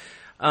about.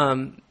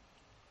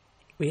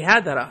 We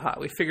had that aha.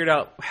 We figured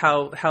out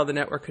how the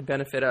network could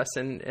benefit us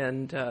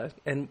and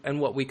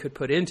what we could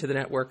put into the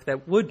network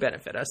that would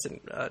benefit us, and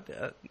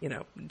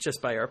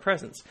just by our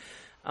presence.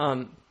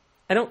 I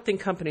don't think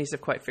companies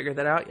have quite figured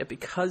that out yet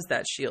because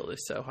that shield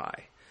is so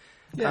high.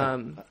 Yeah.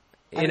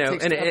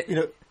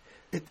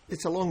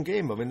 It's a long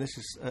game. I mean, this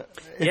is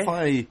if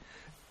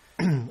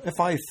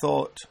I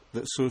thought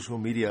that social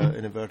media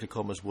in inverted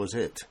commas was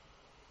it,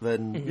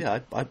 then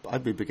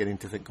I'd be beginning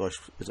to think, gosh,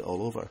 is it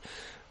all over?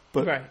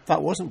 But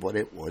that wasn't what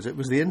it was. It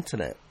was the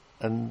internet,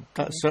 and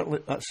that's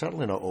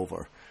certainly not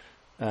over,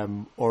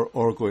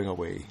 or going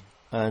away.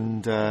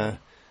 And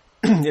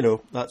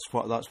that's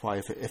why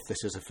if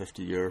this is a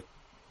 50-year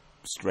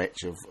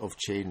stretch of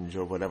change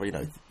or whatever,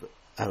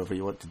 however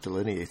you want to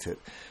delineate it,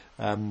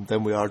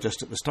 then we are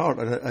just at the start.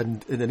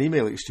 And in an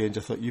email exchange,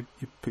 I thought you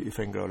put your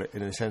finger on it,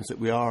 in the sense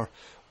that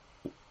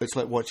it's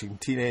like watching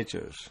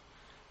teenagers,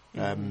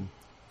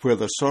 where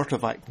they're sort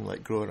of acting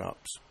like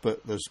grown-ups,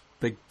 but there's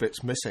big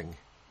bits missing.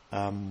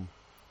 And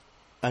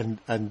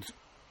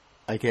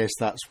I guess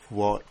that's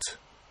what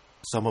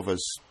some of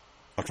us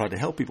are trying to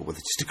help people with,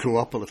 just to grow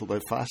up a little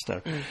bit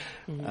faster,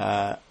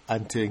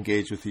 and to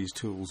engage with these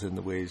tools in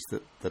the ways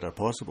that are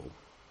possible.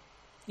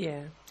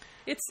 Yeah.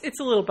 It's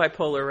a little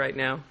bipolar right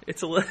now.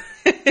 It's a little.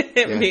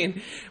 I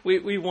mean,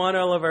 we want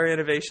all of our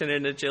innovation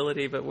and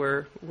agility, but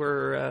we're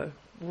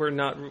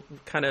not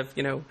kind of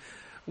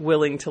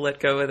willing to let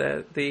go of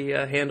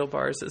the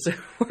handlebars, as it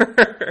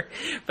were.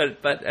 but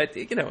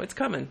it's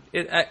coming.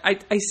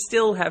 I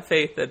still have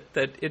faith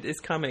that it is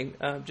coming,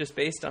 just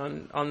based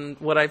on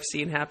what I've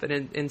seen happen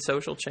in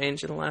social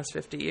change in the last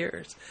 50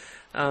 years.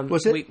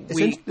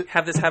 We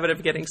have this habit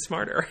of getting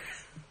smarter.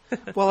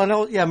 Well, I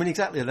know. Yeah, I mean,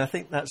 exactly. And I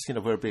think that's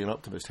where being an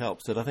optimist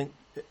helps. That I think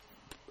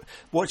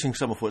watching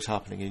some of what's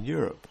happening in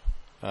Europe,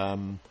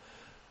 and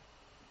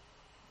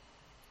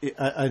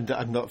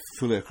I'm not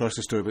fully across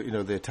the story, but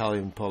the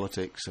Italian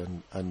politics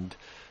and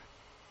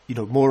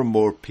more and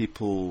more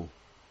people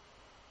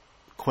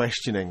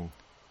questioning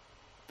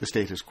the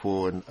status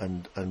quo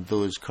and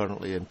those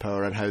currently in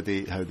power and how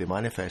they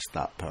manifest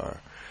that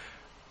power,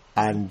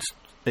 and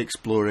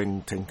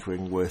exploring,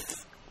 tinkering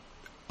with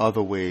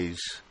other ways.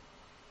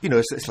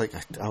 It's like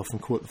I often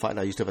quote the fact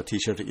that I used to have a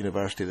T-shirt at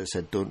university that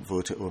said, "Don't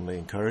vote; it only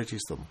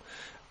encourages them."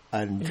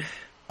 And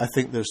I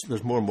think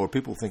there's more and more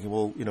people thinking,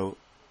 well,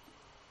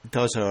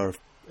 does our,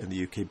 in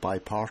the UK,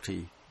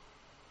 bi-party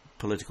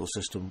political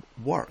system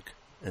work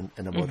in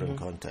a modern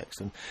context?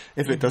 And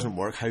if it doesn't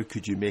work, how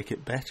could you make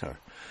it better?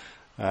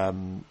 How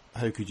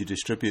could you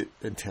distribute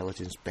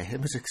intelligence better?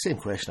 It's the same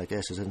question, I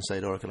guess, as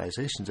inside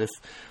organisations.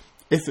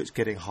 If it's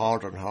getting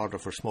harder and harder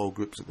for small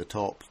groups at the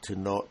top to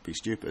not be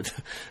stupid,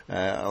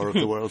 or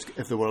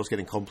if the world's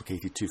getting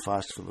complicated too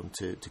fast for them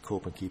to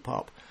cope and keep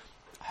up,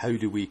 how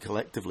do we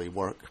collectively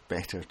work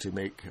better to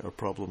make our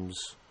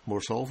problems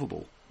more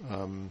solvable?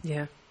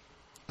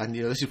 And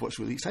this is what's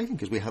really exciting,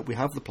 because we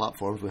have the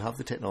platforms, we have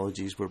the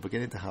technologies, we're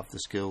beginning to have the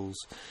skills.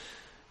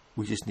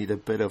 We just need a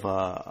bit of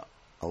a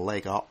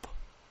leg up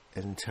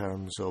in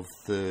terms of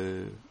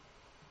the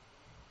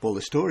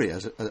story,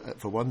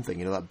 for one thing,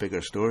 that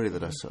bigger story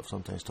that I sort of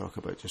sometimes talk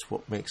about, just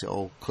what makes it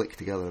all click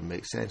together and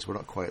make sense. We're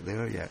not quite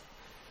there yet.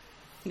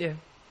 Yeah.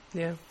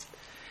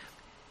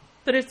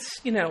 But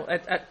it's,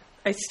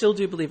 I still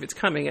do believe it's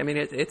coming. I mean,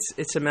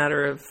 it's a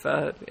matter of,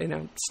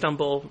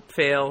 stumble,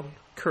 fail,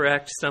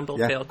 correct, stumble,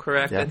 fail,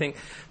 correct. I think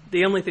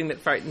the only thing that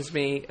frightens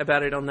me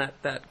about it on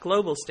that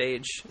global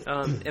stage,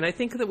 and I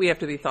think that we have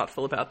to be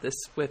thoughtful about this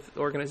with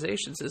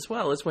organizations as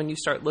well, is when you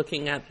start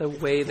looking at the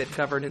way that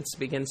governance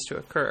begins to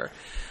occur.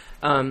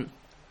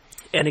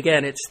 And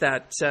again, it's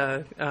that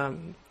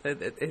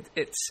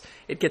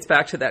it gets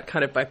back to that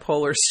kind of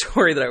bipolar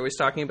story that I was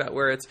talking about,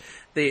 where it's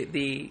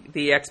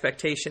the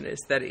expectation is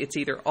that it's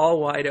either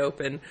all wide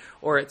open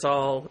or it's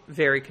all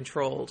very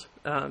controlled,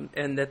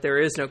 and that there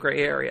is no gray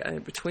area in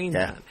between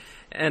that.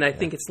 And I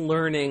think it's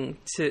learning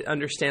to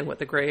understand what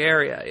the gray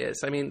area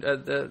is. I mean,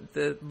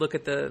 the look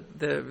at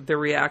the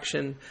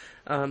reaction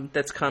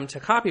that's come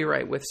to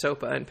copyright with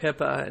SOPA and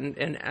PIPA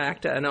and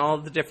ACTA and all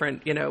the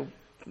different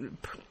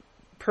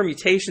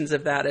permutations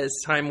of that as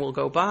time will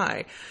go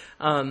by,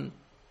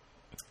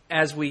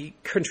 as we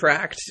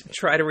contract,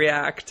 try to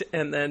react,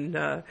 and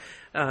then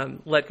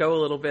let go a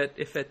little bit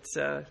if it's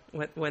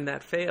when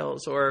that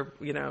fails, or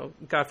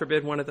God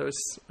forbid one of those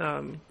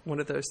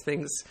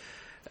things,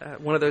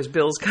 one of those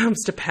bills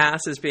comes to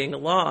pass as being a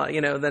law.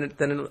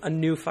 Then a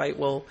new fight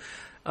will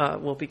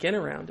begin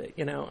around it.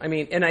 I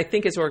mean, and I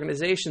think as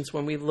organizations,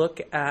 when we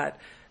look at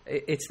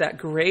it's that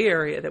gray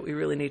area that we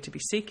really need to be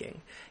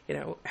seeking.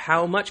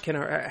 How much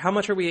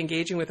are we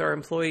engaging with our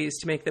employees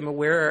to make them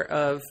aware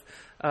of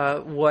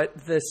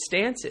what the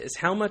stance is?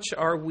 How much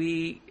are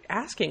we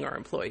asking our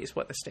employees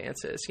what the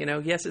stance is?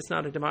 Yes, it's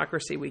not a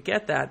democracy. We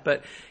get that.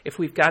 But if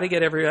we've got to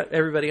get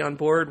everybody on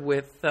board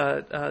with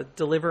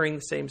delivering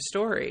the same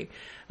story,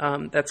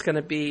 that's going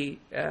to be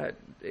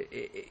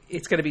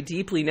it's going to be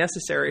deeply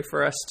necessary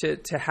for us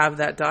to have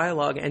that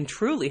dialogue and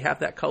truly have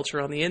that culture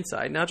on the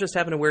inside, not just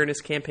have an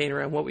awareness campaign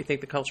around what we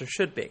think the culture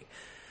should be,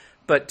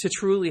 but to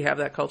truly have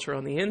that culture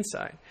on the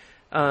inside.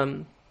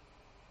 And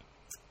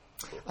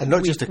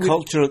not just a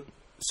culture.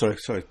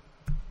 Sorry.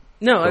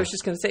 No, I was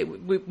just going to say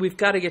we've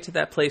got to get to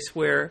that place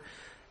where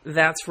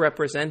that's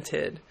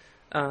represented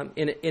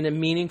in a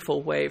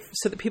meaningful way,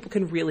 so that people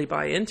can really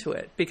buy into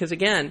it. Because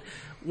again,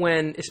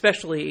 when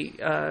especially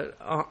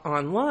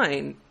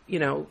online,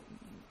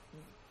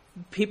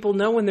 people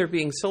know when they're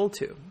being sold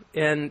to,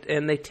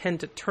 and they tend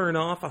to turn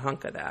off a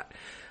hunk of that.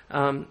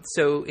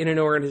 So in an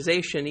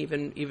organization,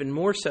 even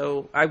more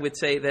so, I would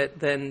say that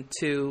than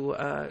to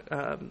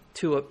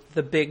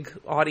the big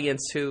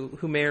audience who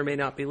may or may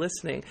not be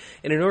listening.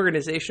 In an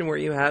organization where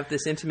you have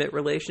this intimate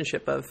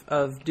relationship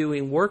of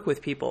doing work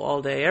with people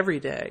all day, every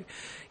day,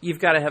 you've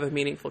got to have a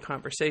meaningful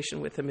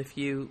conversation with them if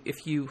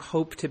you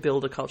hope to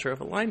build a culture of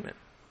alignment.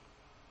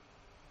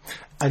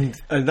 And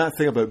that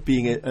thing about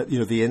being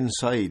the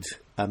inside,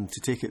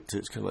 to take it to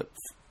it's kind of like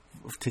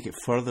take it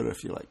further,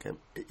 if you like.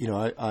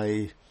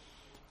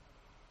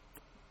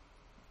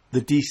 The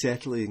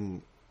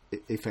desettling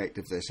effect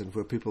of this, and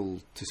where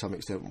people to some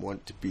extent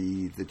want to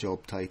be the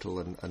job title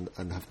and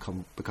have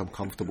become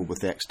comfortable with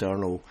the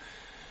external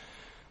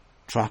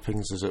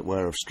trappings, as it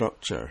were, of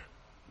structure,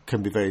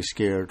 can be very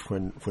scared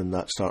when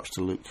that starts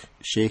to look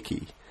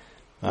shaky.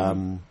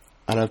 And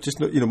I've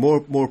just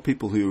more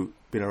people who've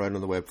been around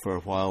on the web for a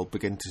while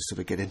begin to sort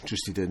of get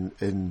interested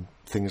in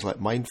things like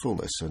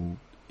mindfulness, and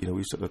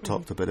we sort of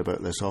talked a bit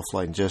about this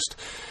offline, just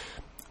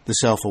the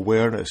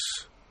self-awareness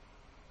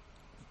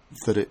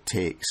that it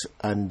takes.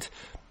 And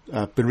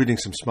I've been reading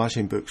some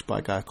smashing books by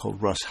a guy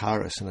called Russ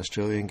Harris, an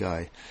Australian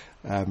guy,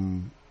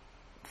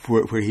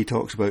 where he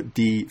talks about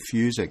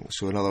defusing.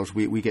 So in other words,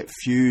 we get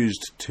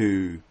fused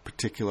to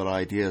particular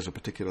ideas or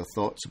particular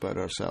thoughts about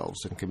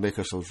ourselves, and can make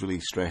ourselves really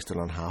stressed and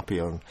unhappy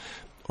on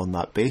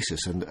that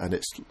basis. And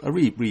it's a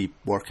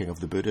reworking of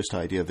the Buddhist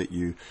idea that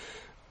you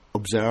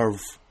observe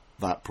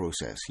that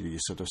process. You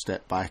sort of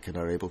step back and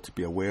are able to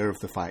be aware of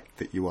the fact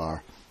that you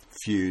are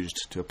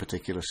fused to a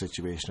particular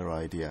situation or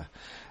idea.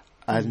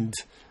 And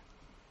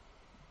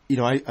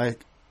I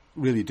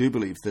really do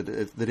believe that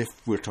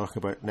if we're talking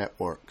about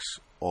networks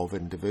of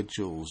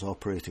individuals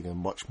operating in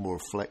much more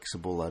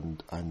flexible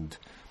and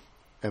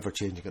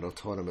ever-changing and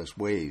autonomous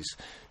ways,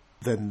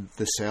 then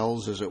the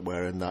cells, as it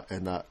were, in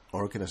that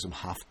organism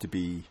have to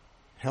be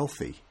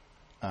healthy,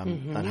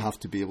 and have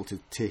to be able to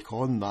take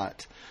on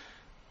that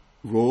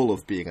role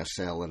of being a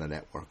cell in a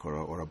network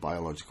or a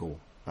biological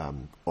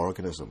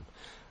organism.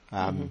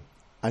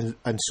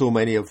 And so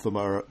many of them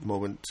are at the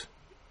moment,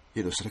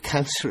 sort of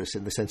cancerous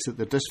in the sense that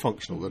they're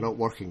dysfunctional. They're not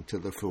working to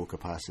their full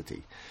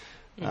capacity.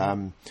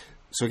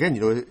 So again,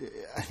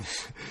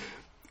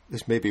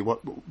 this may be what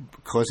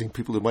causing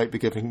people who might be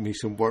giving me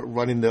some work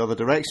running the other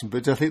direction.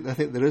 But I think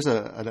there is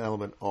an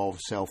element of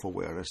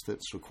self-awareness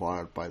that's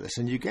required by this.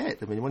 And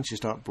once you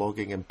start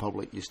blogging in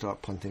public, you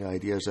start punting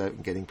ideas out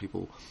and getting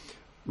people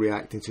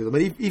reacting to them.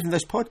 And even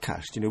this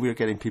podcast, we're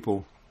getting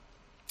people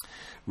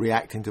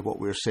reacting to what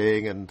we're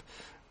saying. And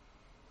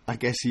I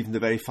guess even the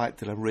very fact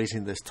that I'm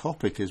raising this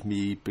topic is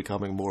me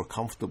becoming more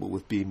comfortable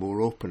with being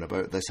more open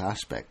about this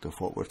aspect of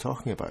what we're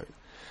talking about.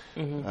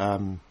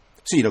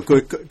 So,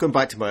 going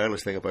back to my earlier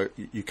thing about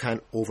you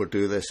can't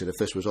overdo this, and if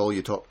this was all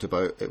you talked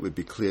about, it would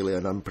be clearly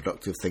an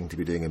unproductive thing to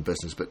be doing in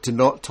business. But to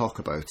not talk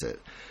about it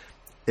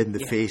in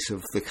the face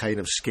of the kind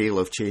of scale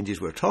of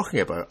changes we're talking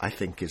about, I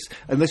think is,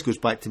 and this goes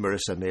back to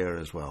Merissa Mayer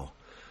as well.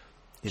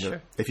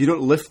 Sure. If you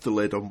don't lift the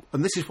lid on,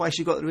 and this is why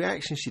she got the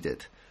reaction she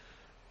did.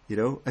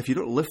 If you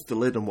don't lift the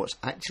lid on what's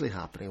actually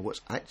happening and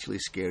what's actually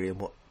scary and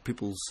what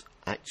people's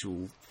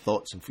actual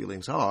thoughts and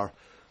feelings are,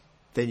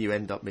 then you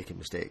end up making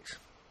mistakes.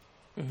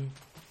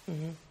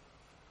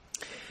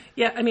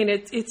 Yeah, I mean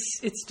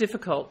it's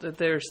difficult.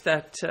 There's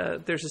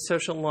a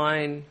social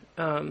line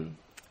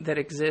that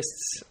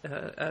exists,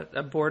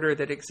 a border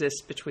that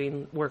exists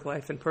between work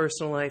life and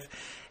personal life,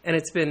 and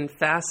it's been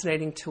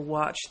fascinating to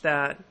watch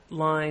that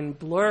line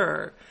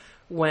blur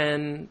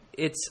when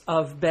it's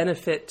of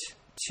benefit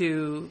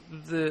to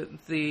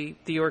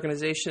the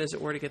organization, as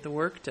it were, to get the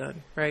work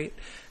done. Right?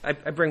 I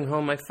bring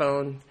home my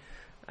phone.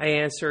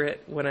 I answer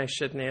it when I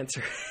shouldn't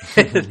answer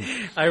it.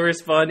 I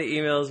respond to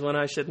emails when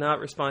I should not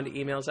respond to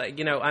emails.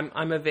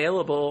 I'm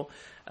available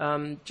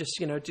just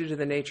due to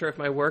the nature of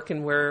my work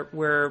and where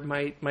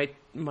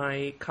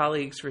my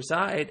colleagues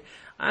reside.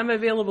 I'm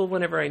available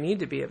whenever I need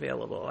to be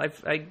available.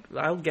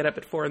 I'll get up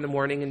at 4 a.m.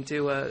 and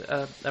do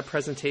a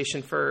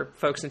presentation for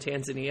folks in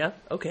Tanzania.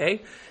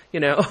 Okay,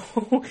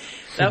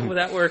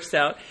 that works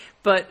out.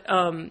 But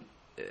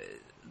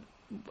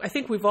I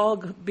think we've all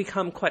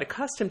become quite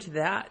accustomed to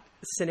that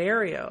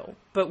scenario.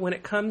 But when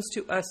it comes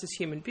to us as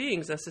human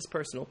beings, us as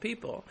personal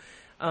people,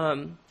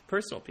 it's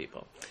as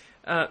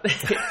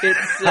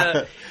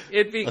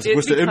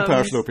opposed to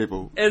impersonal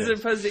people, as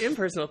opposed to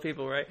impersonal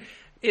people, right?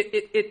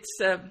 It's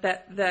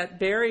that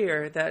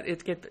barrier that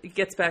it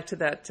gets back to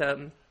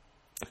that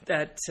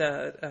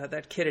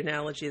kid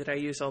analogy that I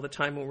use all the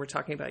time when we're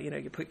talking about,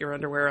 you put your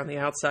underwear on the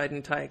outside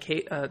and tie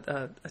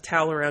a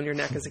towel around your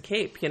neck as a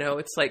cape.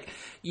 It's like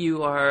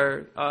you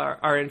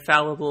are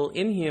infallible,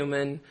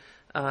 inhuman,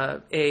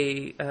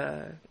 a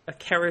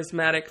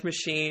charismatic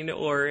machine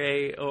or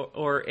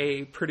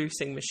a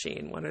producing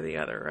machine, one or the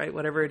other, right?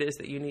 Whatever it is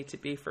that you need to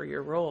be for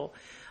your role.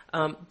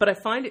 But I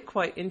find it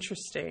quite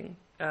interesting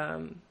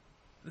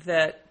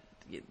that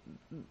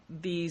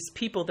these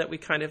people that we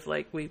kind of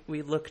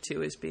we look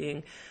to as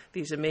being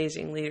these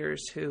amazing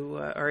leaders who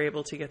are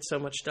able to get so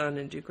much done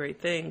and do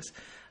great things.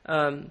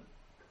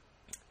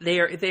 They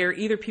are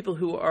either people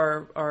who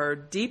are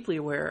deeply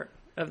aware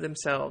of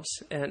themselves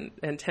and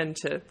tend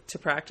to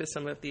practice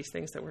some of these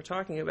things that we're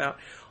talking about,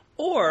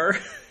 or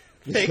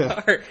they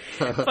are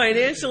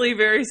financially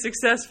very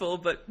successful,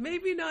 but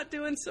maybe not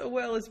doing so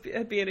well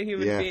at being a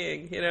human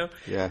being.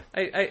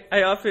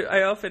 I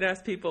often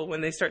ask people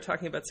when they start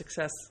talking about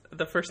success,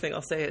 the first thing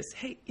I'll say is,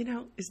 "Hey,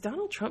 is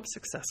Donald Trump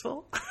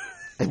successful?"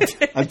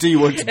 and do you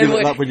want to be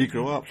like that when you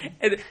grow up?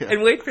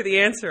 And wait for the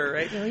answer,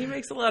 right? No, he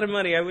makes a lot of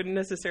money. I wouldn't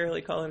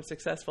necessarily call him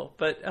successful,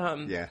 but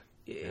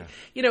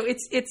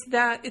it's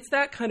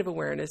that kind of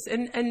awareness,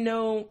 and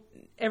no.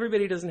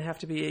 Everybody doesn't have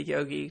to be a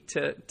yogi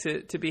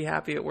to be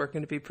happy at work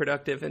and to be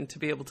productive and to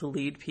be able to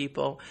lead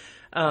people.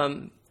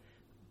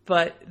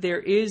 But there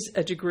is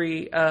a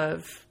degree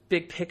of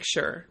big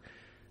picture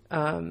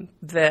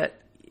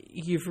that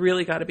you've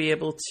really got to be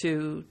able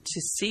to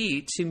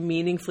see, to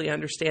meaningfully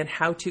understand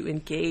how to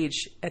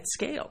engage at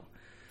scale.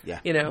 Yeah,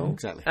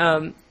 exactly.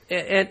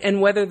 And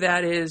whether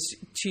that is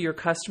to your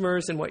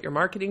customers and what your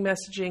marketing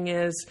messaging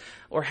is,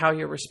 or how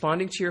you're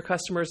responding to your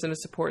customers in a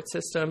support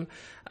system,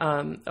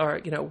 or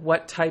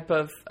what type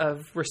of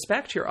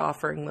respect you're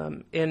offering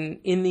them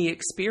in the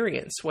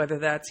experience. Whether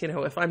that's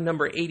if I'm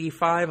number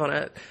 85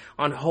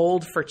 on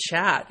hold for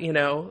chat,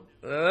 not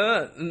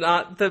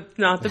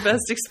the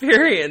best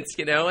experience,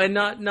 and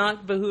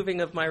not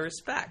behooving of my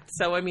respect.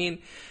 So I mean.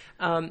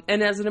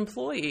 And as an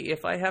employee,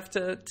 if I have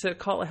to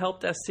call a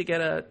help desk to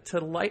get a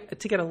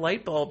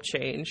light bulb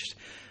changed,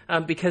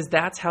 because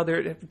that's how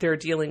they're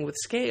dealing with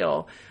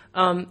scale,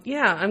 I'm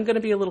going to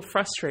be a little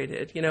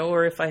frustrated,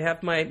 or if I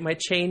have my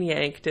chain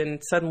yanked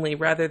and suddenly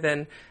rather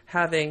than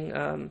having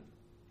a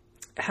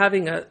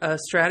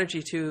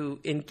strategy to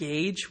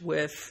engage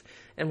with,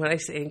 and when I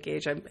say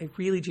engage, I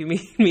really do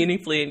mean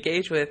meaningfully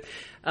engage with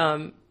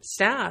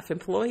staff,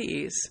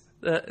 employees,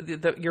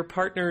 your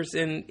partners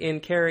in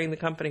carrying the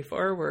company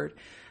forward.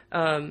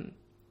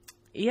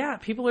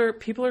 People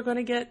are going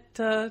to get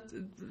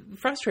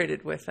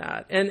frustrated with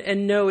that,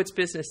 and know it's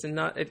business, and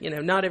not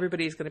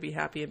everybody is going to be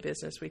happy in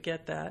business. We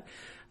get that,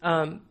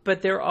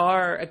 but there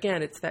are,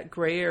 again, it's that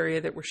gray area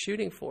that we're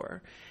shooting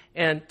for,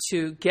 and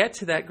to get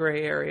to that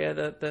gray area,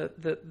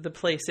 the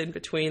place in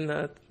between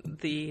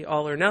the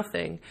all or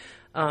nothing.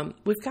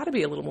 We've got to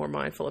be a little more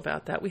mindful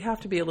about that. We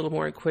have to be a little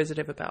more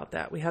inquisitive about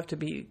that. We have to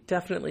be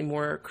definitely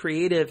more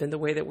creative in the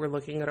way that we're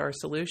looking at our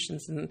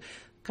solutions, and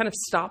kind of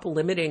stop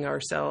limiting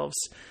ourselves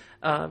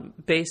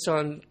based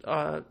on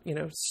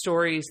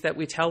stories that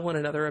we tell one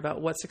another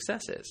about what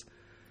success is.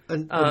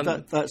 And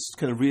that's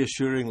kind of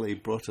reassuringly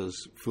brought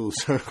us full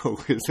circle.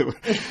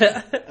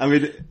 I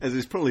mean, as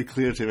it's probably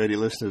clear to many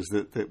listeners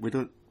that we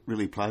don't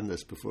really plan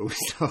this before we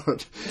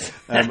start,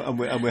 and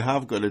we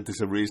have gone into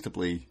some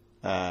reasonably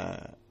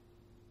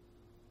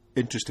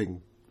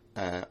interesting,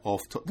 not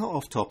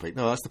off topic.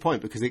 No, that's the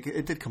point, because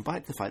it did come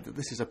back to the fact that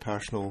this is a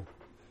personal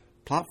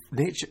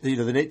nature.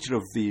 The nature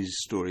of these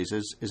stories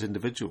is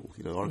individual.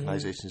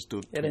 Organisations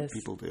don't,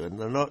 people do, and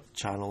they're not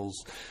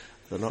channels,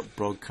 they're not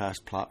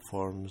broadcast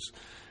platforms.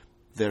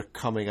 They're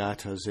coming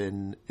at us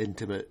in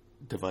intimate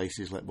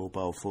devices like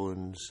mobile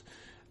phones,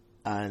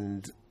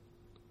 and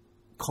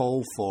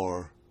call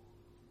for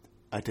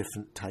a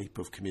different type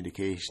of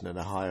communication and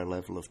a higher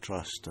level of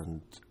trust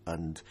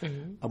and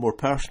a more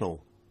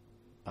personal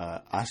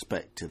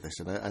aspect to this,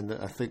 and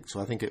I think so.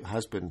 I think it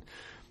has been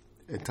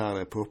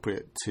entirely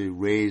appropriate to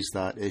raise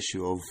that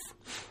issue of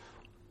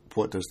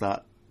what does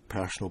that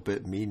personal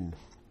bit mean,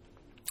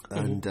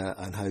 and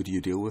how do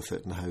you deal with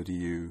it, and how do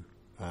you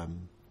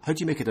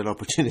make it an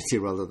opportunity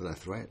rather than a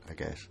threat, I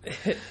guess.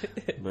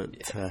 But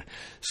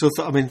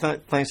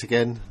thanks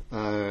again,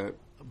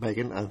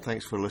 Megan, and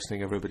thanks for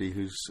listening, everybody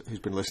who's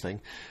been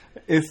listening.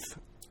 If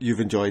you've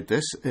enjoyed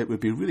this, it would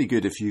be really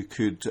good if you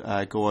could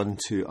go on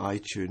to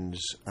iTunes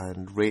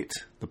and rate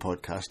the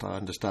podcast. I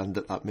understand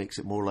that makes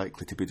it more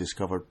likely to be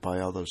discovered by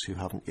others who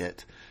haven't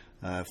yet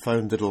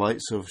found the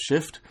delights of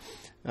Shift.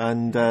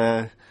 And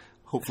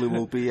hopefully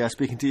we'll be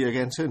speaking to you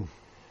again soon.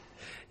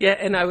 Yeah,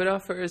 and I would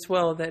offer as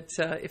well that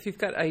if you've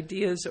got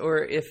ideas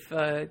or if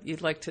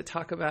you'd like to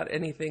talk about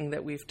anything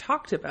that we've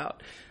talked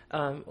about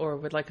or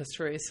would like us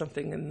to raise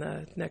something in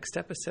the next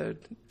episode,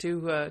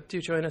 do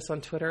join us on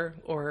Twitter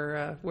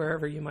or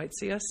wherever you might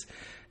see us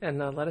and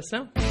let us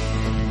know.